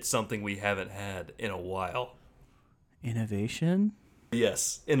 It's something we haven't had in a while. Innovation?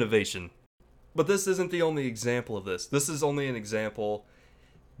 Yes, innovation. But this isn't the only example of this. This is only an example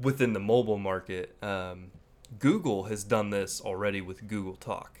within the mobile market. Google has done this already with Google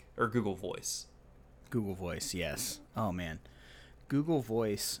Talk, or Google Voice. Google Voice, yes. Oh, man. Google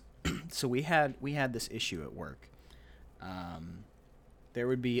Voice. So we had this issue at work. There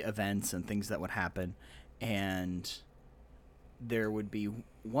would be events and things that would happen, and there would be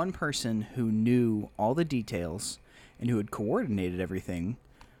one person who knew all the details and who had coordinated everything,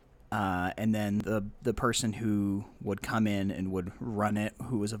 and then the person who would come in and would run it,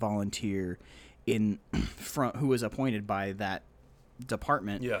 who was a volunteer in front, who was appointed by that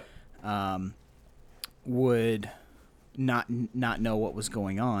department, would not know what was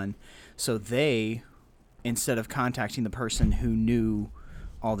going on. So they, instead of contacting the person who knew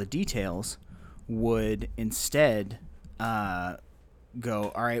all the details, would instead go,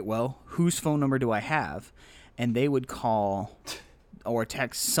 all right, well, whose phone number do I have? And they would call or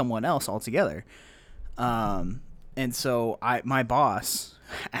text someone else altogether. And so my boss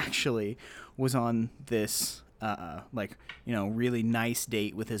actually was on this really nice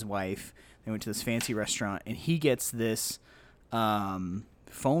date with his wife. They went to this fancy restaurant, and he gets this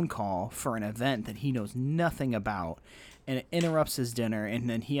phone call for an event that he knows nothing about, and it interrupts his dinner, and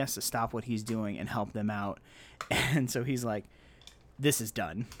then he has to stop what he's doing and help them out. And so he's like, this is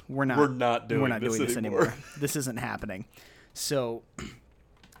done. We're not doing this anymore. This isn't happening. So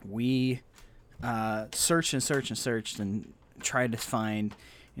we searched and searched and searched and tried to find,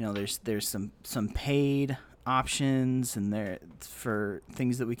 there's some paid options and there for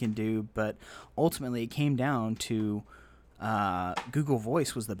things that we can do, but ultimately it came down to Google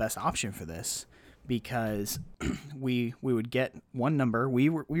Voice was the best option for this, because we would get one number. We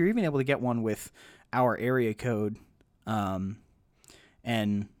were even able to get one with our area code,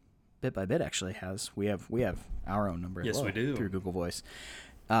 and Bit by Bit actually we have our own number. Yes, as well we do. through Google Voice,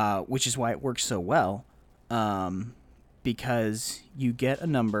 which is why it works so well, because you get a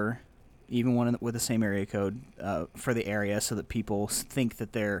number, even one with the same area code for the area, so that people think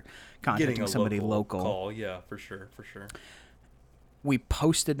that they're contacting Getting a somebody local. call, yeah, for sure. We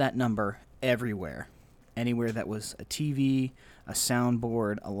posted that number everywhere, anywhere that was a TV, a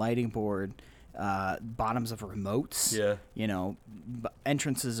soundboard, a lighting board, bottoms of remotes,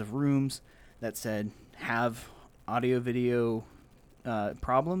 entrances of rooms that said have audio video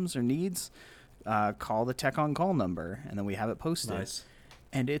problems or needs, call the Tech on Call number, and then we have it posted. Nice.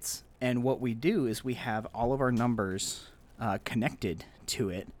 And what we do is we have all of our numbers connected to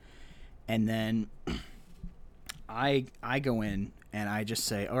it, and then I go in and I just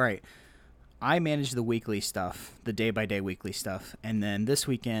say, all right, I manage the weekly stuff, the day-by-day weekly stuff, and then this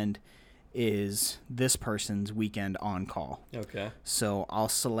weekend is this person's weekend on call. Okay. So I'll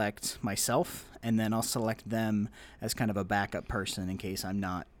select myself, and then I'll select them as kind of a backup person in case I'm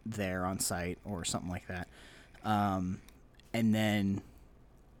not there on site or something like that. And then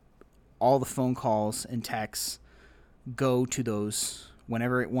all the phone calls and texts go to those.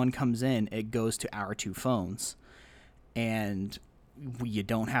 Whenever one comes in, it goes to our two phones. And you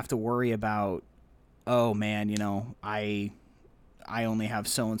don't have to worry about, oh man, I only have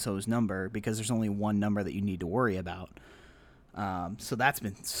so-and-so's number, because there's only one number that you need to worry about. So that's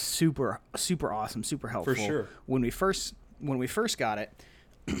been super, super awesome, super helpful. For sure. When we first got it,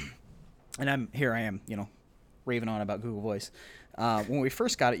 and I am, raving on about Google Voice. When we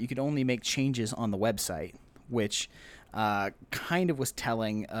first got it, you could only make changes on the website, which kind of was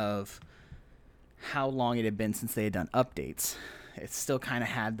telling of how long it had been since they had done updates. It still kind of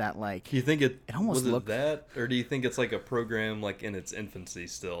had that, like... Do you think it almost was looked that, or do you think it's like a program like in its infancy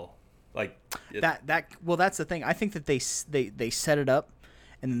still? Like well, that's the thing. I think that they set it up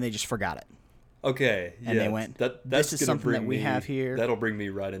and then they just forgot it. Okay, and they went, this is something that we have here. That'll bring me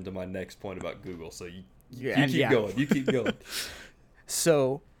right into my next point about Google. So you keep going.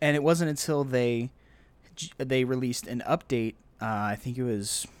 So, and it wasn't until they released an update, I think it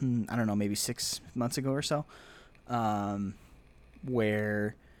was, I don't know, maybe 6 months ago or so,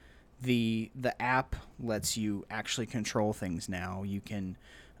 where the app lets you actually control things now. You can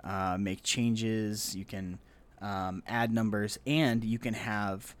make changes, you can add numbers, and you can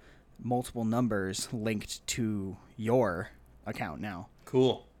have multiple numbers linked to your account now.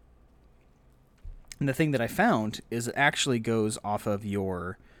 Cool. And the thing that I found is it actually goes off of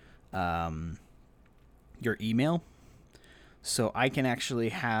your email. So I can actually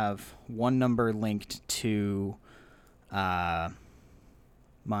have one number linked to my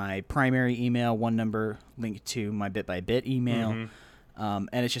primary email, one number linked to my Bit by Bit email, and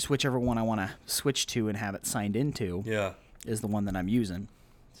it's just whichever one I want to switch to and have it signed into. Yeah, is the one that I'm using.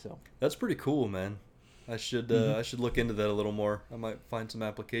 So that's pretty cool, man. I should look into that a little more. I might find some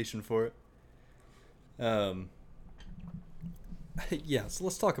application for it. Yeah, so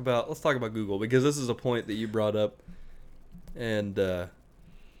let's talk about Google, because this is a point that you brought up, and I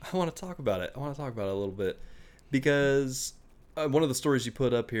want to talk about it. I want to talk about it a little bit, because one of the stories you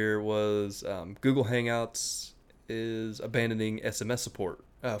put up here was Google Hangouts is abandoning SMS support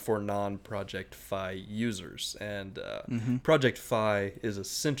for non-Project Fi users, and Project Fi is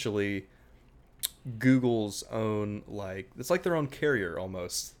essentially Google's own, it's like their own carrier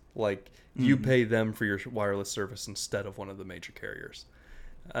almost. Like, you pay them for your wireless service instead of one of the major carriers.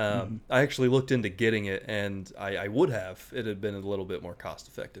 I actually looked into getting it, and I would have. It had been a little bit more cost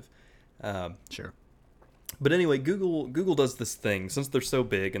effective. Sure. But anyway, Google does this thing. Since they're so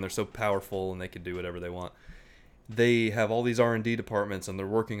big and they're so powerful and they can do whatever they want, they have all these R&D departments, and they're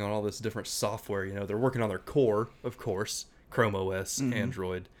working on all this different software. They're working on their core, of course, Chrome OS,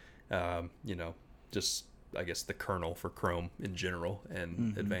 Android, just, I guess, the kernel for Chrome in general,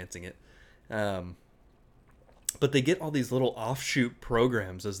 and advancing it. But they get all these little offshoot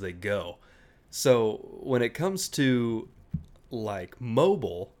programs as they go. So when it comes to like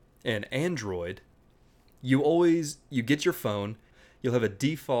mobile and Android, you get your phone, you'll have a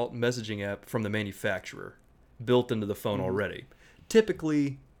default messaging app from the manufacturer built into the phone already.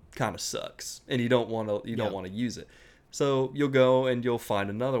 Typically kind of sucks, and you don't want to use it. So you'll go and you'll find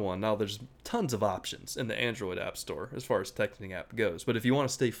another one. Now there's tons of options in the Android App Store as far as texting app goes. But if you want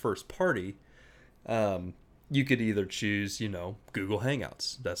to stay first party, you could either choose, Google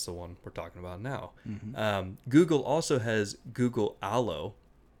Hangouts. That's the one we're talking about now. Google also has Google Allo,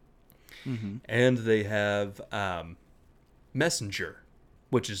 and they have Messenger,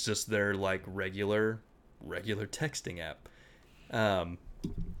 which is just their like regular texting app.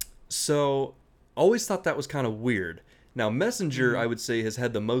 So always thought that was kind of weird. Now Messenger, I would say, has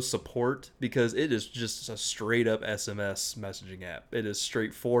had the most support because it is just a straight up SMS messaging app. It is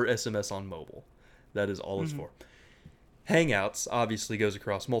straight for SMS on mobile. That is all it's for. Hangouts obviously goes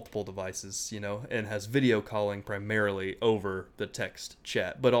across multiple devices, and has video calling primarily over the text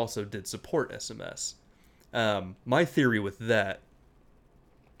chat, but also did support SMS. My theory with that,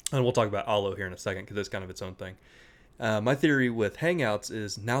 and we'll talk about Allo here in a second because it's kind of its own thing. My theory with Hangouts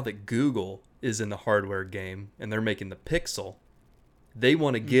is now that Google is in the hardware game and they're making the Pixel, they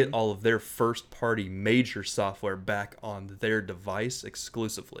want to get all of their first-party major software back on their device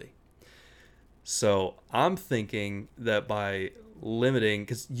exclusively. So I'm thinking that by limiting,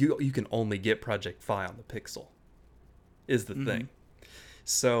 because you can only get Project Fi on the Pixel, is the thing.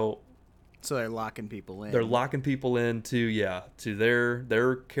 So they're locking people in. They're locking people in to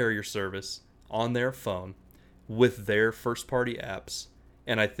their carrier service on their phone with their first-party apps.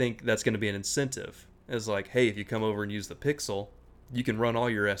 And I think that's going to be an incentive. It's like, hey, if you come over and use the Pixel, you can run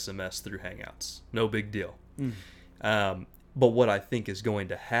all your SMS through Hangouts. No big deal. But what I think is going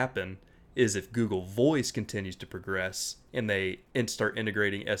to happen is if Google Voice continues to progress and they start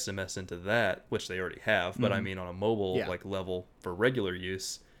integrating SMS into that, which they already have, but I mean on a mobile level for regular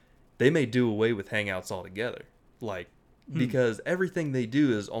use, they may do away with Hangouts altogether. Because everything they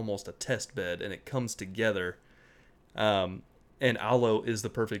do is almost a test bed and it comes together. And Allo is the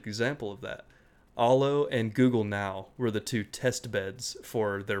perfect example of that. Allo and Google Now were the two test beds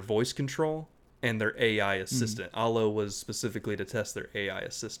for their voice control and their AI assistant. Allo was specifically to test their AI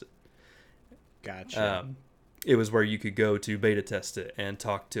assistant. Gotcha. It was where you could go to beta test it and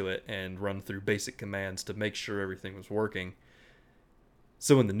talk to it and run through basic commands to make sure everything was working.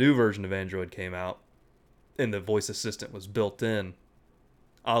 So when the new version of Android came out and the voice assistant was built in,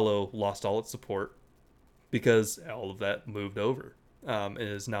 Allo lost all its support because all of that moved over and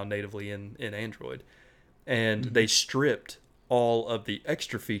is now natively in Android. And they stripped all of the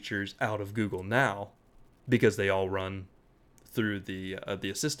extra features out of Google Now because they all run through the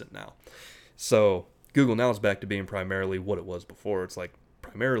assistant now. So Google Now is back to being primarily what it was before. It's like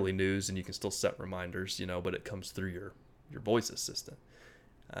primarily news, and you can still set reminders, but it comes through your voice assistant.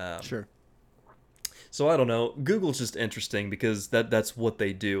 Sure. So I don't know. Google's just interesting because that's what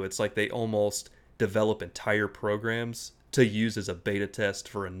they do. It's like they almost develop entire programs to use as a beta test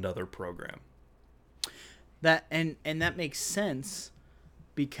for another program. That and that makes sense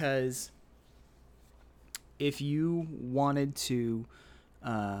because if you wanted to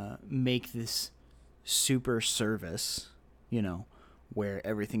make this super service, where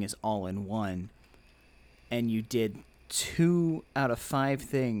everything is all in one, and you did 2 out of 5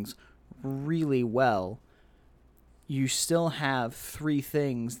 things really well, you still have 3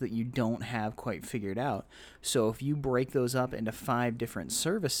 things that you don't have quite figured out. So if you break those up into 5 different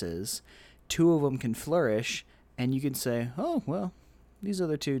services, 2 of them can flourish, and you can say, oh, well, these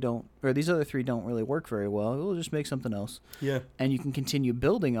other 3 don't really work very well. We'll just make something else. Yeah. And you can continue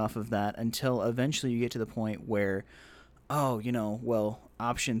building off of that until eventually you get to the point where,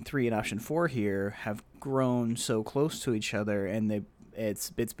 option 3 and option 4 here have grown so close to each other, and it's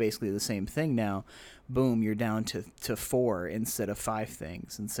basically the same thing now. Boom, you're down to 4 instead of 5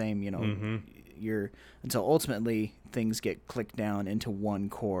 things. And same, you're until ultimately things get clicked down into one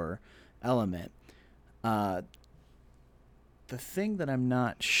core element. The thing that I'm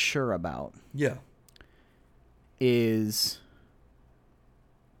not sure about is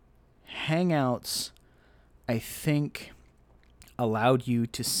Hangouts, I think, allowed you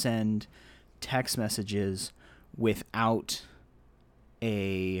to send text messages without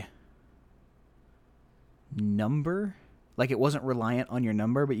a number. Like, it wasn't reliant on your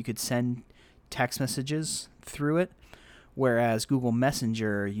number, but you could send text messages through it. Whereas Google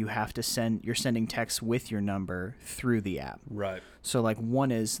Messenger, you're sending text with your number through the app. Right. So like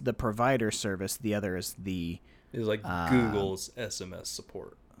one is the provider service, the other is it's like Google's SMS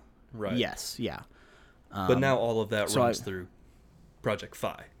support. Right. Yes. Yeah. But now all of that runs through Project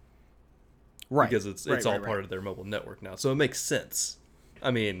Fi. Right. Because it's all part of their mobile network now. So it makes sense.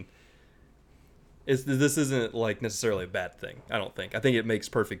 I mean, this isn't like necessarily a bad thing, I don't think. I think it makes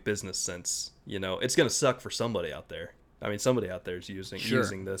perfect business sense. It's going to suck for somebody out there. I mean, somebody out there is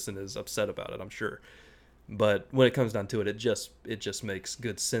using this and is upset about it, I'm sure. But when it comes down to it, it just makes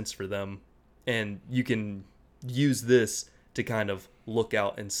good sense for them, and you can use this to kind of look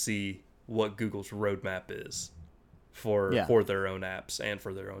out and see what Google's roadmap is for their own apps and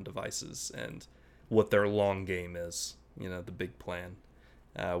for their own devices, and what their long game is. The big plan,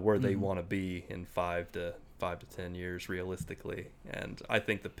 where they want to be in 5 to 10 years realistically. And I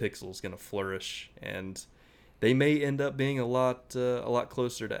think the Pixel is going to flourish, and they may end up being a lot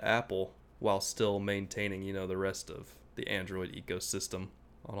closer to Apple, while still maintaining, the rest of the Android ecosystem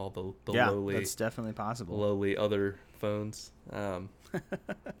on all the lowly, that's definitely possible. Lowly other phones.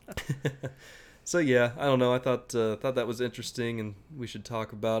 So yeah, I don't know. I thought that was interesting, and we should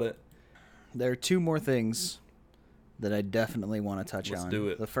talk about it. There are 2 more things that I definitely want to touch on. Let's do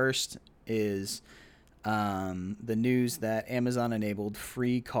it. The first is the news that Amazon enabled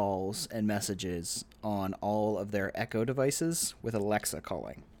free calls and messages on all of their Echo devices with Alexa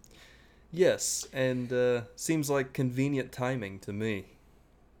calling. Yes, and seems like convenient timing to me.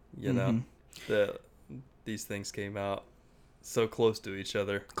 These things came out so close to each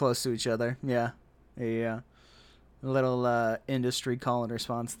other. Yeah. A little industry call and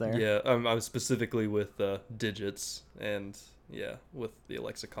response there. Yeah, I'm specifically with Digits, and with the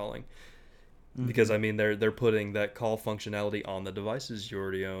Alexa calling. Because they're putting that call functionality on the devices you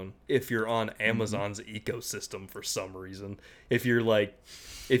already own. If you're on Amazon's ecosystem for some reason, if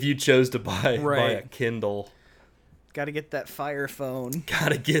you chose to buy a Kindle, gotta get that Fire phone.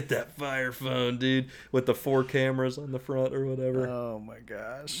 Gotta get that Fire phone, dude, with the 4 cameras on the front or whatever. Oh my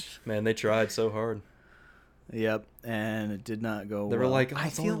gosh, man, they tried so hard. Yep, and it did not go. They were like, I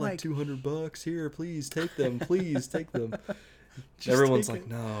it's feel only like $200 here. Please take them. Please take them. Just Everyone's like,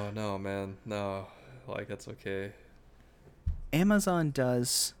 no, man, no. Like, that's okay. Amazon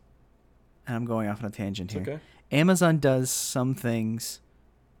does, and I'm going off on a tangent here. Okay. Amazon does some things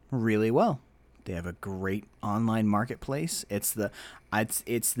really well. They have a great online marketplace. It's the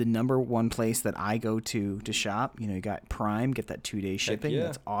number one place that I go to shop. You got Prime, get that 2-day shipping. Yeah.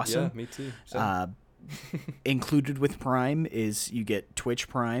 That's awesome. Yeah, me too. Included with Prime is you get Twitch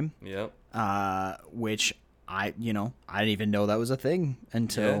Prime. Yep. Which I didn't even know that was a thing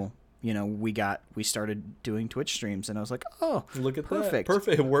until we started doing Twitch streams, and I was like, oh, look at perfect. That.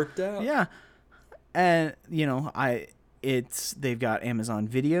 Perfect. It worked out. Yeah. And they've got Amazon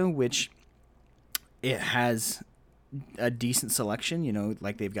Video, which it has a decent selection,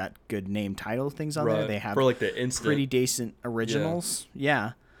 like they've got good name title things on there. They have for like the instant pretty decent originals.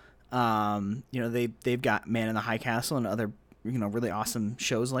 Yeah. They've got Man in the High Castle and other really awesome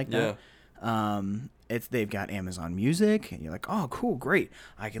shows like that. They've got Amazon Music, and you're like, oh, cool, great.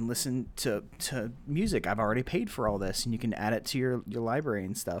 I can listen to music. I've already paid for all this, and you can add it to your library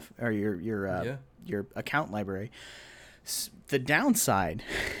and stuff, or your account library. The downside,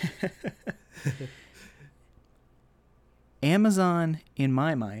 Amazon, in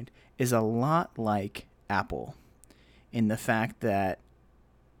my mind, is a lot like Apple, in the fact that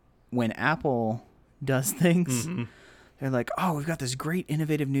when Apple does things, they're like, oh, we've got this great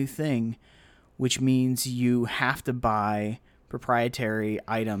innovative new thing, which means you have to buy proprietary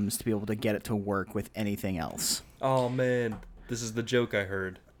items to be able to get it to work with anything else. Oh, man. This is the joke I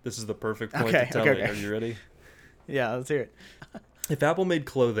heard. This is the perfect point to tell me. Are you ready? Yeah, let's hear it. If Apple made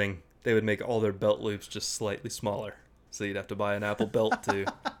clothing, they would make all their belt loops just slightly smaller. So you'd have to buy an Apple belt too.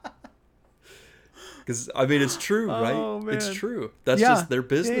 Because, it's true, right? Oh, man. It's true. That's just their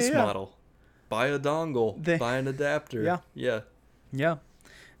business Yeah. model. Buy a dongle. Buy an adapter. Yeah. Yeah.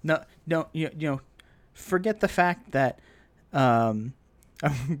 No, forget the fact that,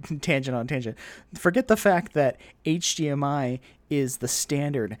 tangent on tangent. Forget the fact that HDMI is the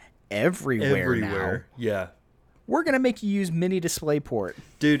standard everywhere now. Yeah. We're going to make you use mini DisplayPort.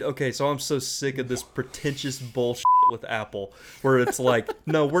 Dude, okay, so I'm so sick of this pretentious bullshit with Apple, where it's like,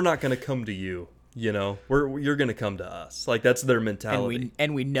 no, we're not going to come to you. You're going to come to us. Like, that's their mentality.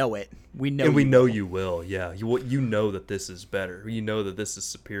 And we know it. We know you will. Yeah. You know that this is better. You know that this is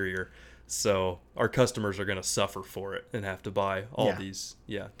superior. So our customers are going to suffer for it and have to buy all these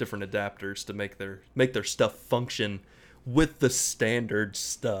different adapters to make their stuff function with the standard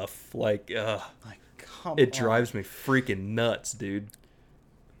stuff. It drives me freaking nuts, dude.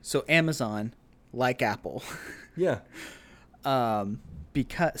 So Amazon, like Apple. Yeah. So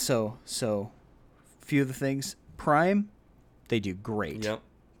few of the things. Prime, they do great. Yep.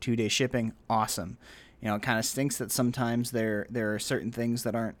 2-day shipping, awesome. It kind of stinks that sometimes there are certain things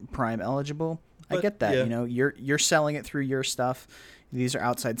that aren't Prime eligible. But, I get that. Yeah. You're selling it through your stuff. These are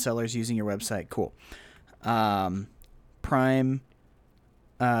outside sellers using your website. Cool. Prime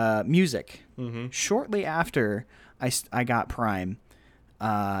Music. Mm-hmm. Shortly after I got Prime,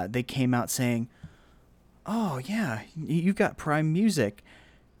 they came out saying, oh yeah, you've got Prime Music.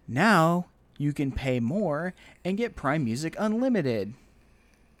 Now you can pay more and get Prime Music Unlimited.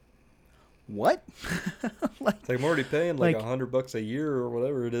 What? like, It's like I'm already paying like like $100 a year or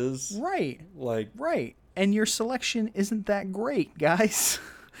whatever it is. right, Like, right. And your selection isn't that great, guys.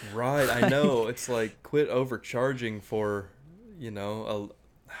 right, I know. It's like quit overcharging for, you know,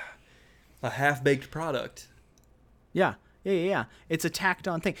 a half-baked product. Yeah, yeah. It's a tacked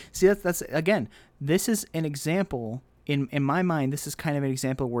on thing. See, that's again. This is an example in my mind. This is kind of an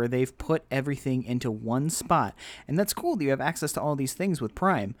example where they've put everything into one spot, and that's cool that you have access to all these things with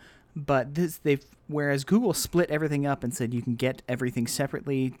Prime. But they've whereas Google split everything up and said you can get everything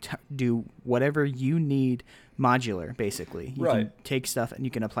separately, do whatever you need, modular. Basically, you Right. can take stuff and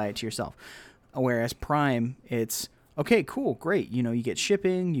you can apply it to yourself. Whereas Prime, it's okay, cool, great. You know, you get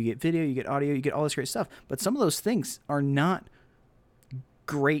shipping, you get video, you get audio, you get all this great stuff. But some of those things are not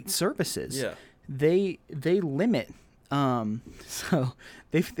great services. Yeah. They limit. So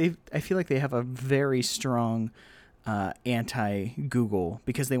they I feel like they have a very strong anti Google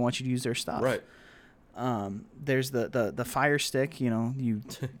because they want you to use their stuff. Right. There's the Fire Stick. You know, you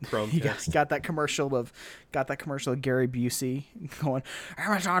Chromecast. got that commercial of Gary Busey going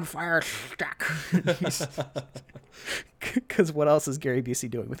Amazon Fire Stick. Because what else is Gary Busey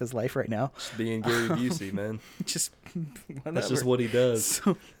doing with his life right now? Just being Gary Busey, man. Just whatever. That's just what he does.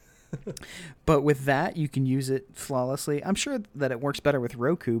 So, but with that, you can use it flawlessly. I'm sure that it works better with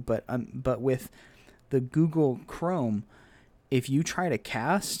Roku, but with the Google Chrome, if you try to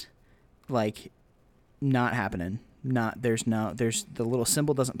cast, like, not happening. There's the little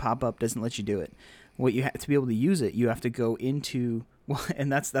symbol doesn't pop up, doesn't let you do it. What you have to be able to use it, you have to go into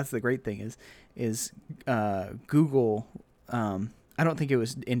and that's the great thing is Google. I don't think it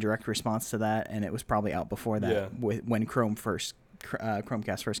was in direct response to that, and it was probably out before that. Yeah. When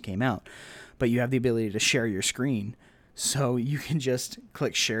Chromecast first came out, but you have the ability to share your screen, so you can just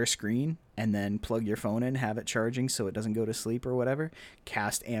click share screen and then plug your phone in, have it charging so it doesn't go to sleep or whatever.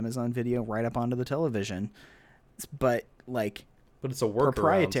 Cast Amazon Video right up onto the television, but like But it's a workaround.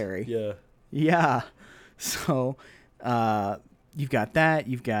 proprietary. Yeah. Yeah. So you've got that.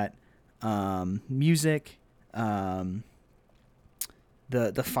 You've got music.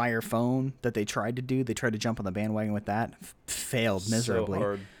 The Fire Phone that they tried to do. They tried to jump on the bandwagon with that. Failed miserably. So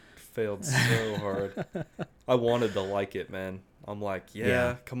hard. Failed so hard. I wanted to like it, man. I'm like,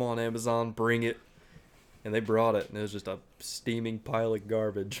 yeah, come on, Amazon, bring it. And they brought it, and it was just a steaming pile of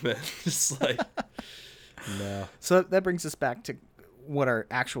garbage, man. Just like, no. So that brings us back to what our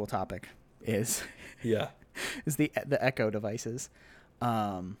actual topic is. Yeah. Is the Echo devices.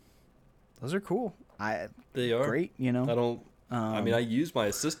 Those are cool. They are. Great, you know. I don't, I mean, I use my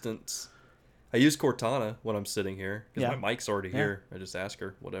assistants. I use Cortana when I'm sitting here because Yeah. my mic's already here. I just ask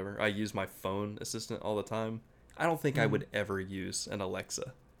her, whatever. I use my phone assistant all the time. I don't think I would ever use an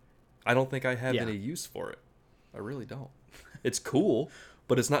Alexa. I don't think I have Yeah. any use for it. I really don't. It's cool,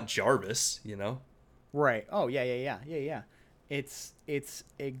 but it's not Jarvis, you know? Right. Oh yeah. It's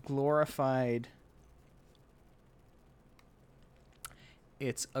a glorified.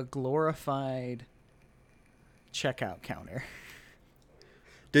 It's a glorified checkout counter.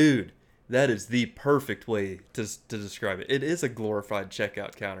 Dude, that is the perfect way to describe it. It is a glorified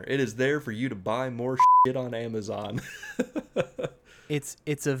checkout counter. It is there for you to buy more shit on Amazon. It's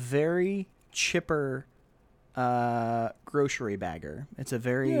a very chipper grocery bagger. It's a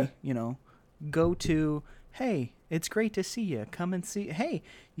very, go to, hey, it's great to see you. Come and see. Hey,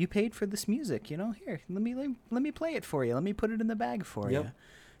 you paid for this music, here. Let me play it for you. Let me put it in the bag for you.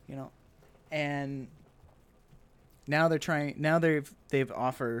 And now they've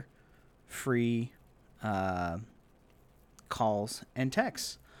offered free calls and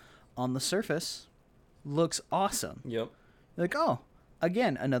texts on the Surface. Looks awesome. Yep. Like, oh,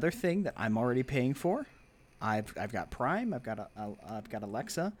 again, another thing that I'm already paying for. I've got Prime. I've got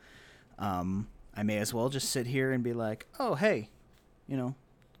Alexa. I may as well just sit here and be like, oh, hey,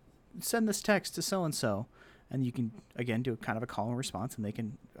 send this text to so and so, and you can again do kind of a call and response,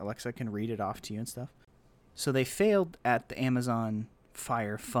 and Alexa can read it off to you and stuff. So they failed at the Amazon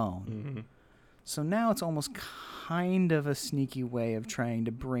Fire Phone. Mm-hmm. So now it's almost kind of a sneaky way of trying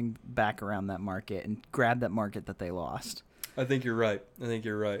to bring back around that market and grab that market that they lost. I think you're right.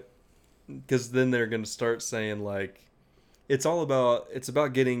 Because then they're going to start saying, like, it's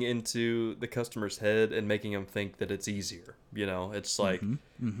about getting into the customer's head and making them think that it's easier. It's like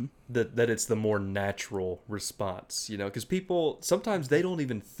that it's the more natural response, because people, sometimes they don't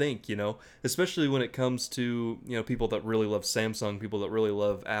even think, especially when it comes to, people that really love Samsung, people that really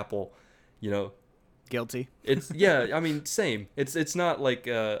love Apple, Guilty. It's yeah, I mean, same. It's not like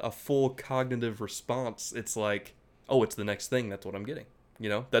a full cognitive response. It's like, oh, it's the next thing. That's what I'm getting. You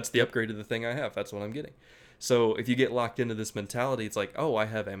know, that's the upgrade to the thing I have. That's what I'm getting. So if you get locked into this mentality, it's like, oh, I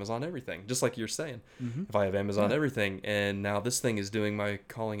have Amazon everything. Just like you're saying, Mm-hmm. if I have Amazon Yeah. everything, and now this thing is doing my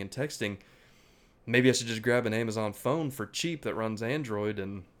calling and texting, maybe I should just grab an Amazon phone for cheap that runs Android,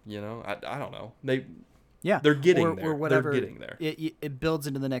 and I don't know. Yeah, They're getting or there. whatever. They're getting there. It builds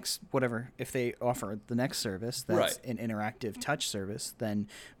into the next whatever. If they offer the next service that's Right. an interactive touch service, then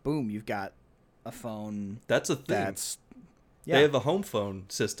boom, you've got a phone That's a thing. that's yeah. They have a home phone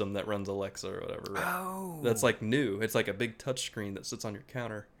system that runs Alexa or whatever. Right? Oh, That's like new. It's like a big touch screen that sits on your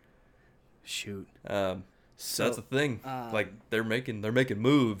counter. shoot. So that's a thing. um, Like they're making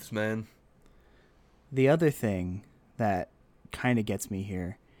moves, man. The other thing that kind of gets me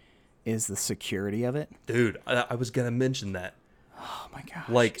here is the security of it. Dude, I was gonna mention that. Oh my gosh.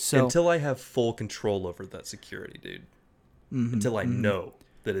 Like So, until I have full control over that security, dude. mhm, Until I mhm. know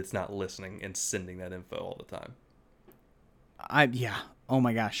that it's not listening and sending that info all the time. Oh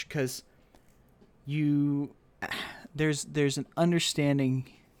my gosh, because there's an understanding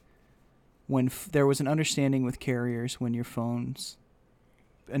when there was an understanding with carriers when your phones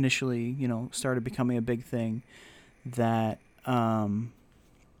initially started becoming a big thing that I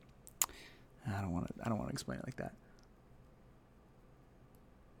don't want to explain it like that.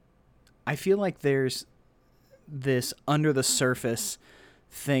 I feel like there's this under the surface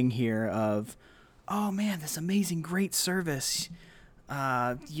thing here of, oh man, this amazing, great service.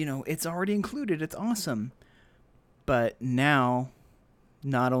 It's already included. It's awesome. But now,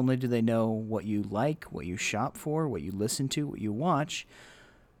 not only do they know what you like, what you shop for, what you listen to, what you watch,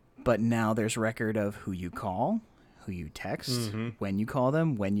 but now there's record of who you call, who you text, Mm-hmm. when you call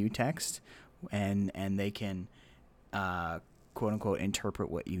them, when you text, and they can, quote unquote, interpret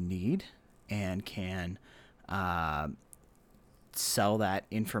what you need and can sell that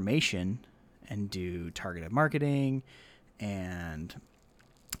information and do targeted marketing and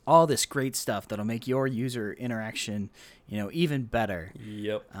all this great stuff that'll make your user interaction, even better.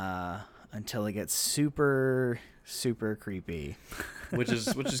 Yep. Until it gets super, super creepy. which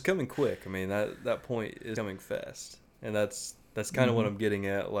is coming quick. I mean, that point is coming fast, and that's kind of what I'm getting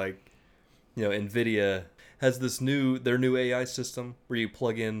at. Like, Nvidia has their new AI system where you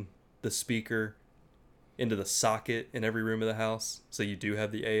plug in the speaker into the socket in every room of the house, so you do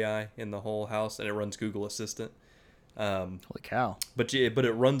have the AI in the whole house, and it runs Google Assistant. Holy cow! But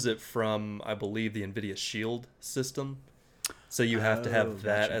it runs it from, I believe, the Nvidia Shield system. So you have to have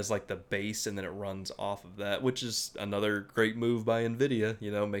that gotcha. as like the base, and then it runs off of that, which is another great move by Nvidia.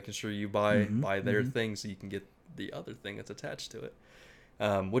 Making sure you buy their thing so you can get the other thing that's attached to it,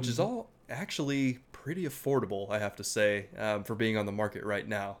 which is all actually pretty affordable, I have to say, for being on the market right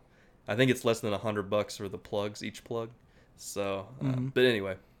now. I think it's less than $100 for the plugs, each plug. So, but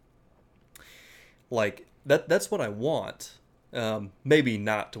anyway, like that's what I want. Maybe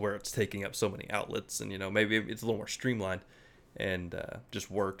not to where it's taking up so many outlets, and maybe it's a little more streamlined and just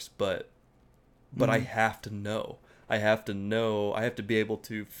works. But I have to know. I have to be able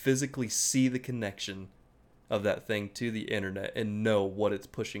to physically see the connection of that thing to the internet and know what it's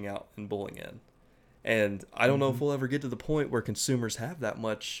pushing out and pulling in. And I don't know if we'll ever get to the point where consumers have that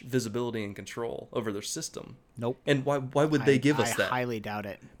much visibility and control over their system. Nope. And why would they give us I that? highly doubt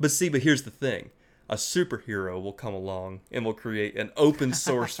it. But here's the thing. A superhero will come along and will create an open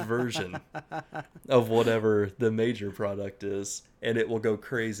source version of whatever the major product is, and it will go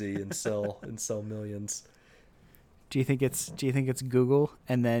crazy and sell millions. Do you think it's Google,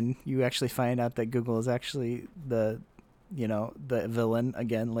 and then you actually find out that Google is actually the villain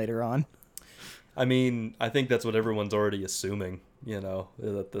again later on? I mean, I think that's what everyone's already assuming,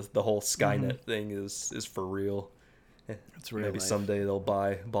 that the whole Skynet thing is for real. It's real Maybe life. someday they'll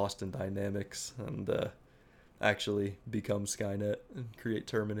buy Boston Dynamics and actually become Skynet and create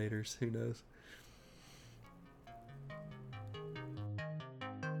Terminators. Who knows?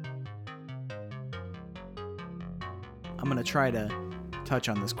 I'm gonna try to touch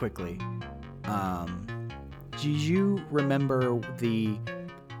on this quickly. Do you remember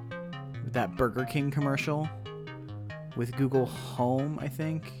that Burger King commercial with Google Home? I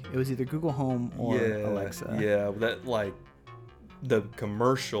think it was either Google Home or Alexa. Yeah, that like the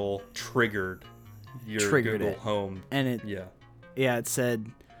commercial triggered your Google it. Home, And it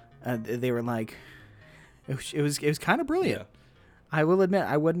said they were like, it was kind of brilliant. Yeah. I will admit,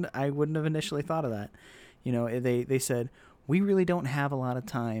 I wouldn't have initially thought of that. They said, we really don't have a lot of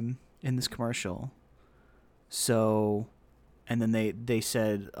time in this commercial. So, and then they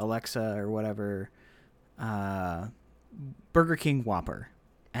said Alexa or whatever, Burger King Whopper.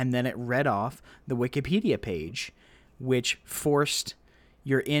 and then it read off the Wikipedia page, which forced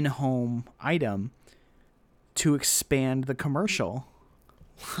your in-home item to expand the commercial.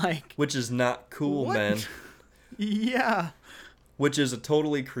 Like, which is not cool, what? man. Yeah. Which is a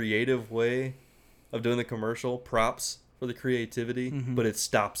totally creative way of doing the commercial. Props for the creativity, but it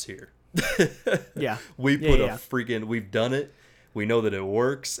stops here. Yeah. We put Yeah. we've done it. We know that it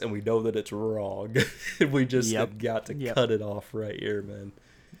works, and we know that it's wrong. We just have got to cut it off right here, man.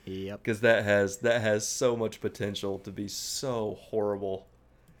 Yep. Because that has so much potential to be so horrible.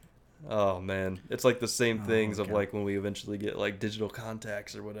 Oh man, it's like the same things of God. like when we eventually get like digital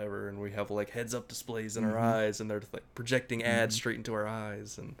contacts or whatever, and we have like heads up displays in our eyes, and they're like projecting ads straight into our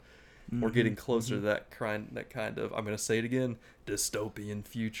eyes, and we're getting closer to that kind of, I'm gonna say it again, dystopian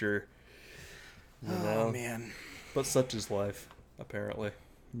future. You know? Oh man. But such is life, apparently.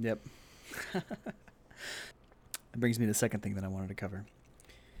 Yep. That brings me to the second thing that I wanted to cover.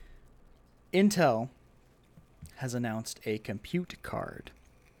 Intel has announced a compute card,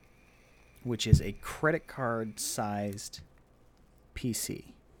 which is a credit card sized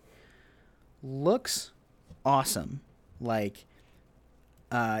PC. Looks awesome. Like,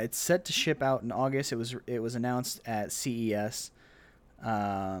 it's set to ship out in August. It was announced at CES. Do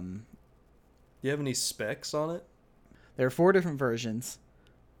you have any specs on it? There are 4 different versions.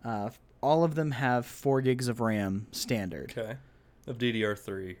 All of them have 4 gigs of RAM standard. Okay. Of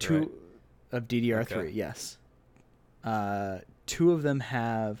DDR3, Two right? of DDR3, Okay. yes. 2 of them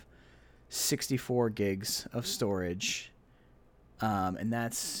have 64 gigs of storage, and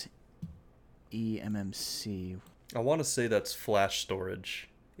that's eMMC. I want to say that's flash storage,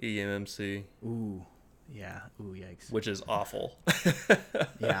 eMMC, Ooh, yeah. Ooh, yikes. which is awful.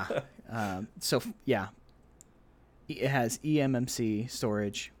 Yeah. Yeah. It has eMMC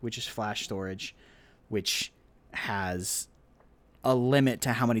storage, which is flash storage, which has a limit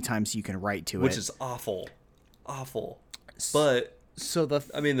to how many times you can write to it. Which is awful. Awful. But, so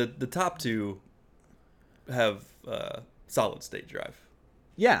I mean, the top 2 have solid state drive.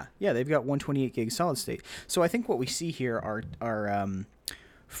 Yeah, they've got 128 gig solid state. So I think what we see here are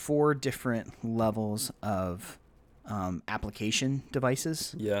 4 different levels of application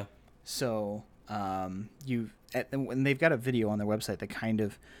devices. Yeah. So and they've got a video on their website that kind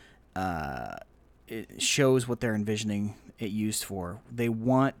of it shows what they're envisioning it used for. They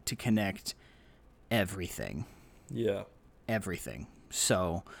want to connect everything. Yeah. Everything.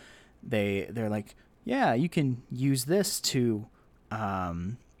 So they're like, yeah, you can use this to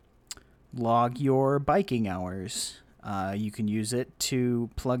log your biking hours. You can use it to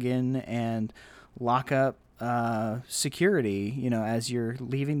plug in and lock up security, as you're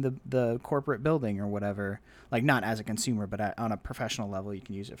leaving the corporate building or whatever. Like, not as a consumer, but on a professional level, you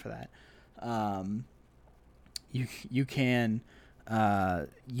can use it for that. You can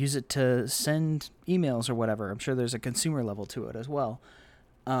use it to send emails or whatever. I'm sure there's a consumer level to it as well.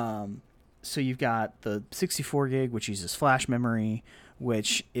 So you've got the 64 gig, which uses flash memory,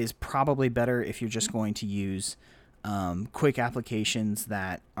 which is probably better if you're just going to use quick applications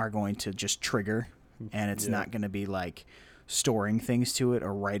that are going to just trigger, and it's not going to be like storing things to it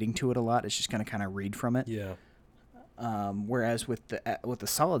or writing to it a lot. It's just going to kind of read from it. Yeah. Whereas with the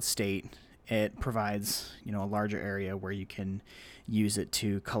solid state, it provides a larger area where you can use it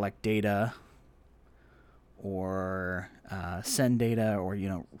to collect data or send data or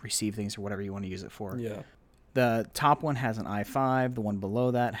receive things or whatever you want to use it for. Yeah. The top one has an i5. The one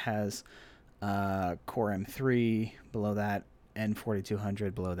below that has Core M3. Below that,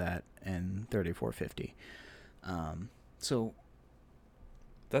 N4200. Below that, N3450. So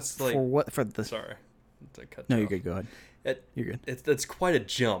That's like for the sorry to cut no, you you're off. good. Go ahead. You're good. It's quite a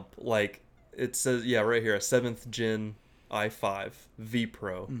jump. Like it says, right here, a 7th gen i5 V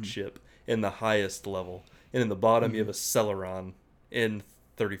Pro chip in the highest level, and in the bottom you have a Celeron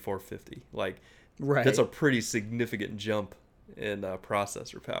N3450. Like, Right. that's a pretty significant jump in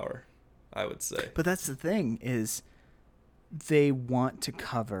processor power, I would say. But that's the thing is, they want to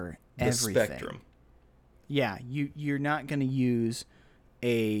cover The everything. spectrum. Yeah, you're not going to use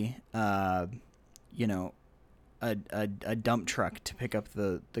a dump truck to pick up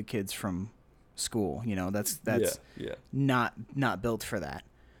the kids from school. That's not built for that.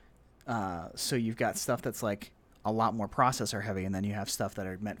 So you've got stuff that's like a lot more processor heavy, and then you have stuff that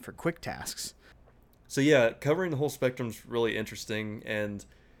are meant for quick tasks. So yeah, covering the whole spectrum is really interesting, and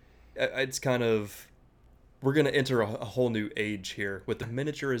it's kind of, we're going to enter a whole new age here with the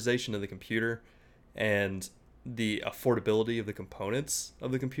miniaturization of the computer and the affordability of the components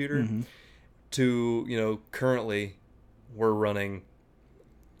of the computer. To, currently we're running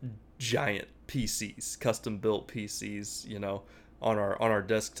giant PCs, custom built PCs, on our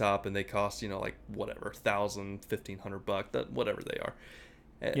desktop, and they cost, you know, like whatever, $1,000, $1,500, that whatever they are.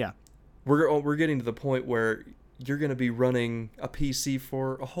 Yeah. We're getting to the point where you're going to be running a PC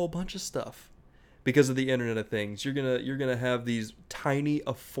for a whole bunch of stuff because of the Internet of Things. You're gonna have these tiny,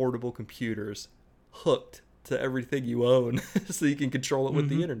 affordable computers hooked to everything you own, so you can control it with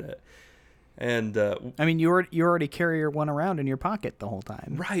the internet. And I mean, you already carry your one around in your pocket the whole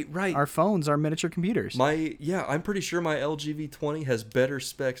time. right. Our phones are miniature computers. I'm pretty sure my LG V20 has better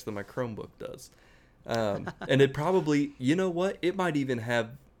specs than my Chromebook does. And it probably, you know what? It might even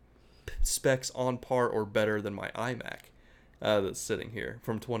have specs on par or better than my iMac that's sitting here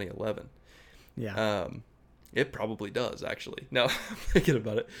from 2011. Yeah. It probably does, actually. Now I'm thinking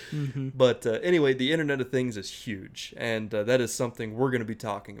about it. But anyway, the Internet of Things is huge, and that is something we're going to be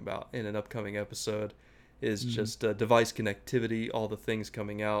talking about in an upcoming episode. Is just device connectivity, all the things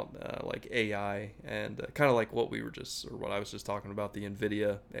coming out, like AI, and kind of like what I was just talking about, the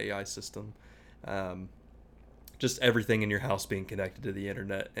NVIDIA AI system. Just everything in your house being connected to the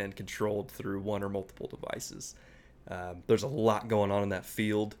internet and controlled through one or multiple devices. There's a lot going on in that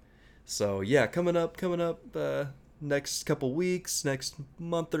field. So yeah, coming up, next couple weeks, next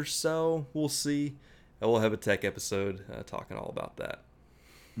month or so, we'll see. And we'll have a tech episode talking all about that.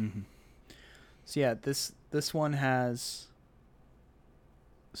 So yeah, this one has.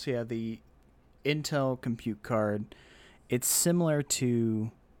 So yeah, the Intel compute card. It's similar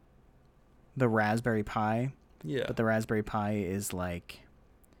to the Raspberry Pi. Yeah. But the Raspberry Pi is like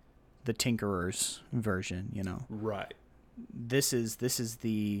the tinkerer's version, you know. Right. This is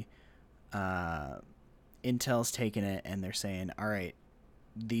the Intel's taking it and they're saying, all right,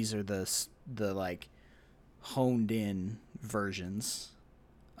 these are the like honed in versions,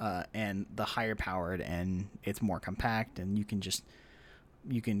 and the higher powered, and it's more compact, and you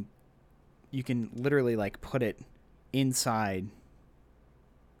can literally like put it inside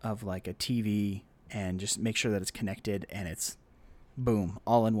of like a TV and just make sure that it's connected, and it's boom,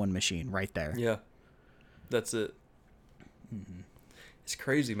 all in one machine right there. Yeah. That's it. It's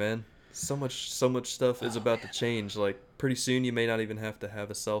crazy, man. So much stuff is about to change. Like pretty soon, you may not even have to have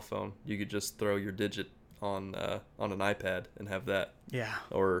a cell phone. You could just throw your digit on an iPad and have that. Yeah.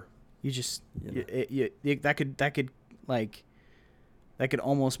 Or you just that could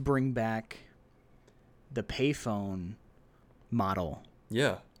almost bring back the payphone model.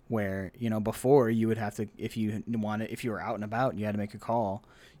 Yeah. Where, you know, before you would have to, if you were out and about and you had to make a call,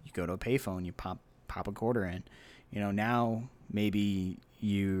 you go to a payphone, you pop a quarter in. You know, now maybe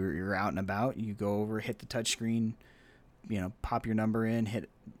you're out and about, you go over, hit the touch screen, you know, pop your number in, hit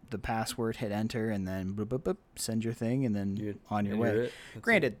the password, hit enter, and then boop, boop, boop, send your thing, and then you're on your way.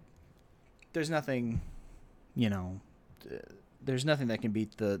 Granted, there's nothing, you know, there's nothing that can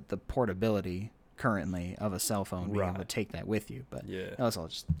beat the portability currently of a cell phone being able to take that with you, but that's all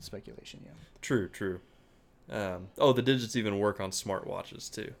just speculation. Yeah. True. The digits even work on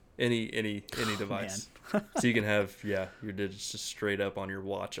smartwatches too. Any device. So you can have your digits just straight up on your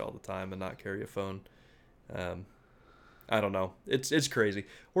watch all the time and not carry a phone. I don't know. It's crazy.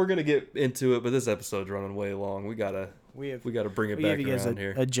 We're gonna get into it, but this episode's running way long. We gotta bring it back around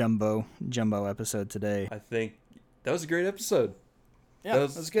here. A jumbo episode today. I think that was a great episode. Yeah,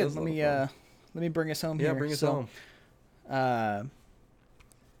 that was good. Let me bring us home here. Yeah, bring us home.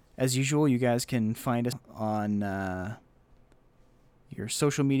 As usual, you guys can find us on your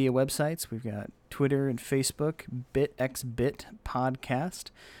social media websites. We've got Twitter and Facebook, BitXBit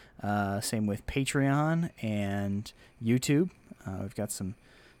Podcast. Same with Patreon and YouTube. We've got some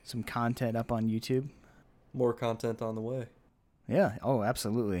content up on YouTube. More content on the way. Yeah. Oh,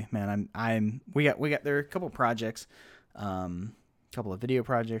 absolutely, man. We got there are a couple projects, couple of video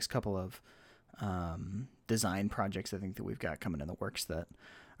projects, couple of design projects I think that we've got coming in the works that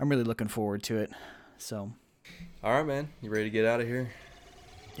I'm really looking forward to it. So, all right, man, you ready to get out of here?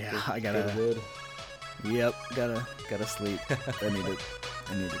 Yeah, I gotta. Yep, gotta sleep. I need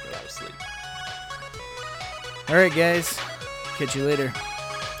to go to sleep. All right, guys, catch you later.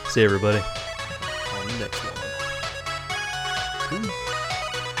 See everybody On the next one. Peace.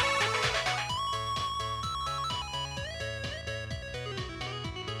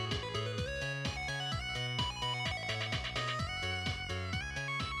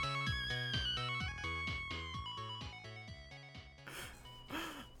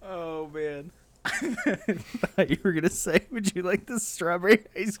 Oh man. I thought you were gonna say, would you like this strawberry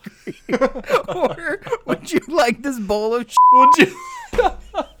ice cream? Or would you like this bowl of Would you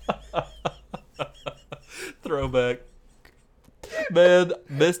throwback? Man,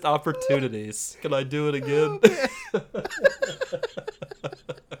 missed opportunities. Can I do it again?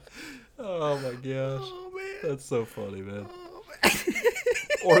 Oh my gosh. Oh man. That's so funny, man. Oh man.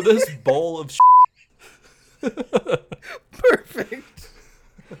 Or this bowl of Perfect.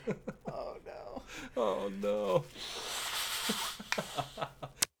 Oh no. Oh no.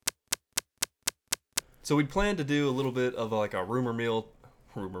 So we planned to do a little bit of like a rumor meal.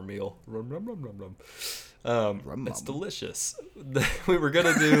 Rum, rum, rum. It's delicious. We were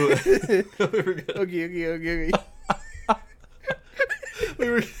gonna do. Okay. We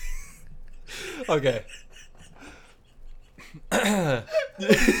were. Okay.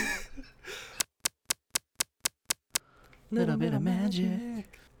 Little bit of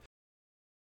magic.